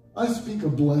 I speak a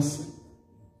blessing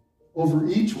over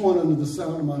each one under the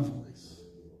sound of my voice.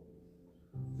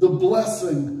 The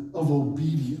blessing of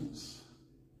obedience.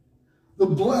 The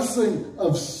blessing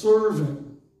of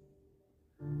serving.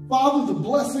 Father, the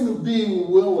blessing of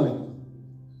being willing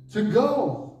to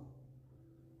go.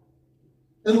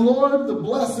 And Lord, the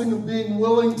blessing of being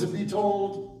willing to be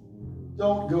told,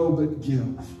 don't go but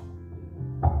give.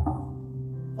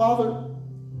 Father,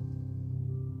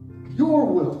 your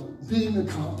will being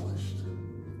accomplished.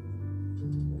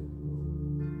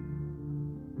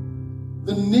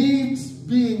 The needs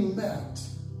being met.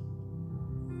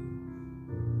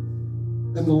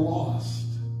 And the lost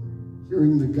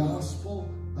hearing the gospel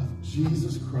of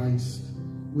Jesus Christ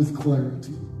with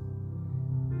clarity.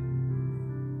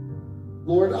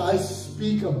 Lord, I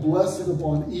speak a blessing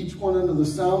upon each one under the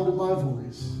sound of my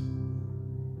voice,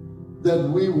 that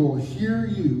we will hear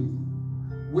you,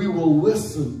 we will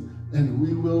listen, and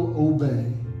we will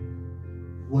obey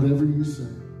whatever you say.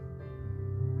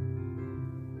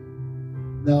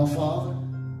 Now, Father,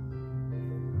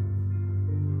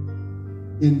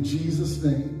 in Jesus'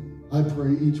 name, I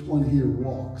pray each one here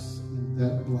walks in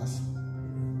that blessing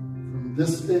from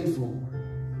this day forward.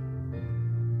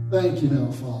 Thank you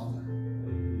now, Father.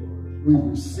 We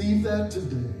receive that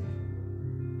today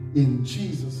in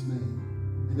Jesus' name.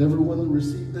 And everyone that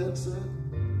received that said,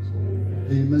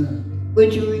 Amen.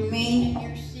 Would you remain in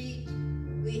your seat?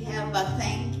 We have a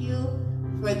thank you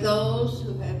for those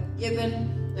who have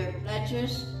given their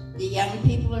pledges. The young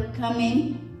people are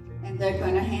coming, and they're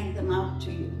going to hand them out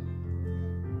to you.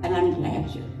 And I'm glad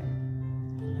you're here.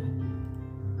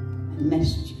 I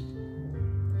missed you.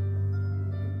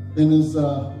 And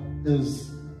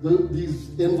as these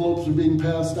envelopes are being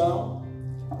passed out,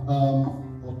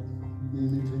 you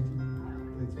need me to take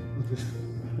it?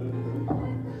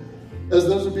 Okay. As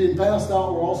those are being passed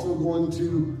out, we're also going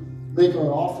to make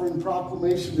our offering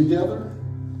proclamation together.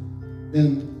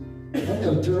 And I've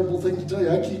got a terrible thing to tell you.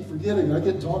 I keep forgetting. I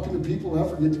get talking to people and I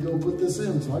forget to go put this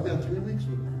in. So I got 3 weeks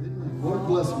with it. Amen. Lord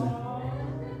bless me.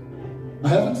 I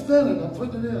haven't spent it. I'm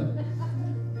putting it in.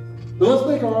 But let's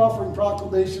make our offering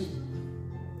proclamation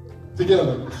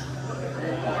together.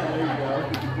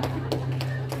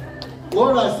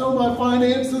 Lord, I sow my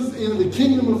finances in the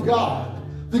kingdom of God.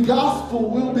 The gospel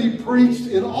will be preached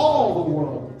in all the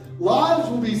world. Lives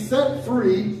will be set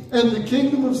free, and the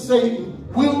kingdom of Satan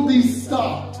will be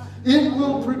stopped. It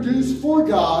will produce for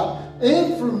God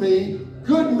and for me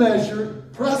good measure,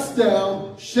 pressed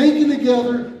down, shaken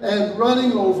together, and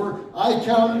running over. I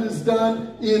count it as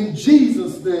done in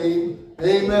Jesus' name.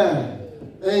 Amen.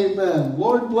 Amen.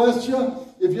 Lord bless you.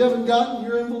 If you haven't gotten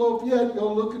your envelope yet,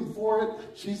 go looking for it.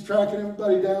 She's tracking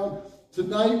everybody down.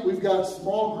 Tonight, we've got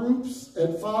small groups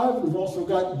at 5. We've also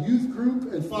got youth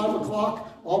group at 5 o'clock.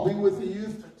 I'll be with the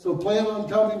youth. So plan on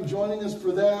coming, joining us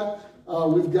for that.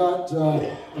 We've got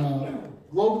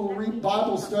Global Reap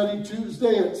Bible Study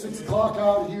Tuesday at 6 o'clock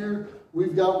out here.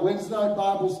 We've got Wednesday night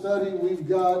Bible study. We've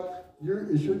got,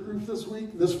 is your group this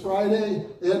week? This Friday,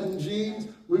 Ed and Jean's.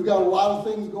 We've got a lot of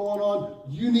things going on.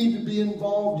 You need to be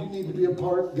involved. You need to be a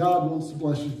part. God wants to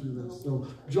bless you through this. So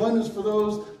join us for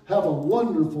those. Have a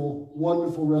wonderful,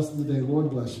 wonderful rest of the day. Lord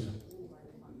bless you.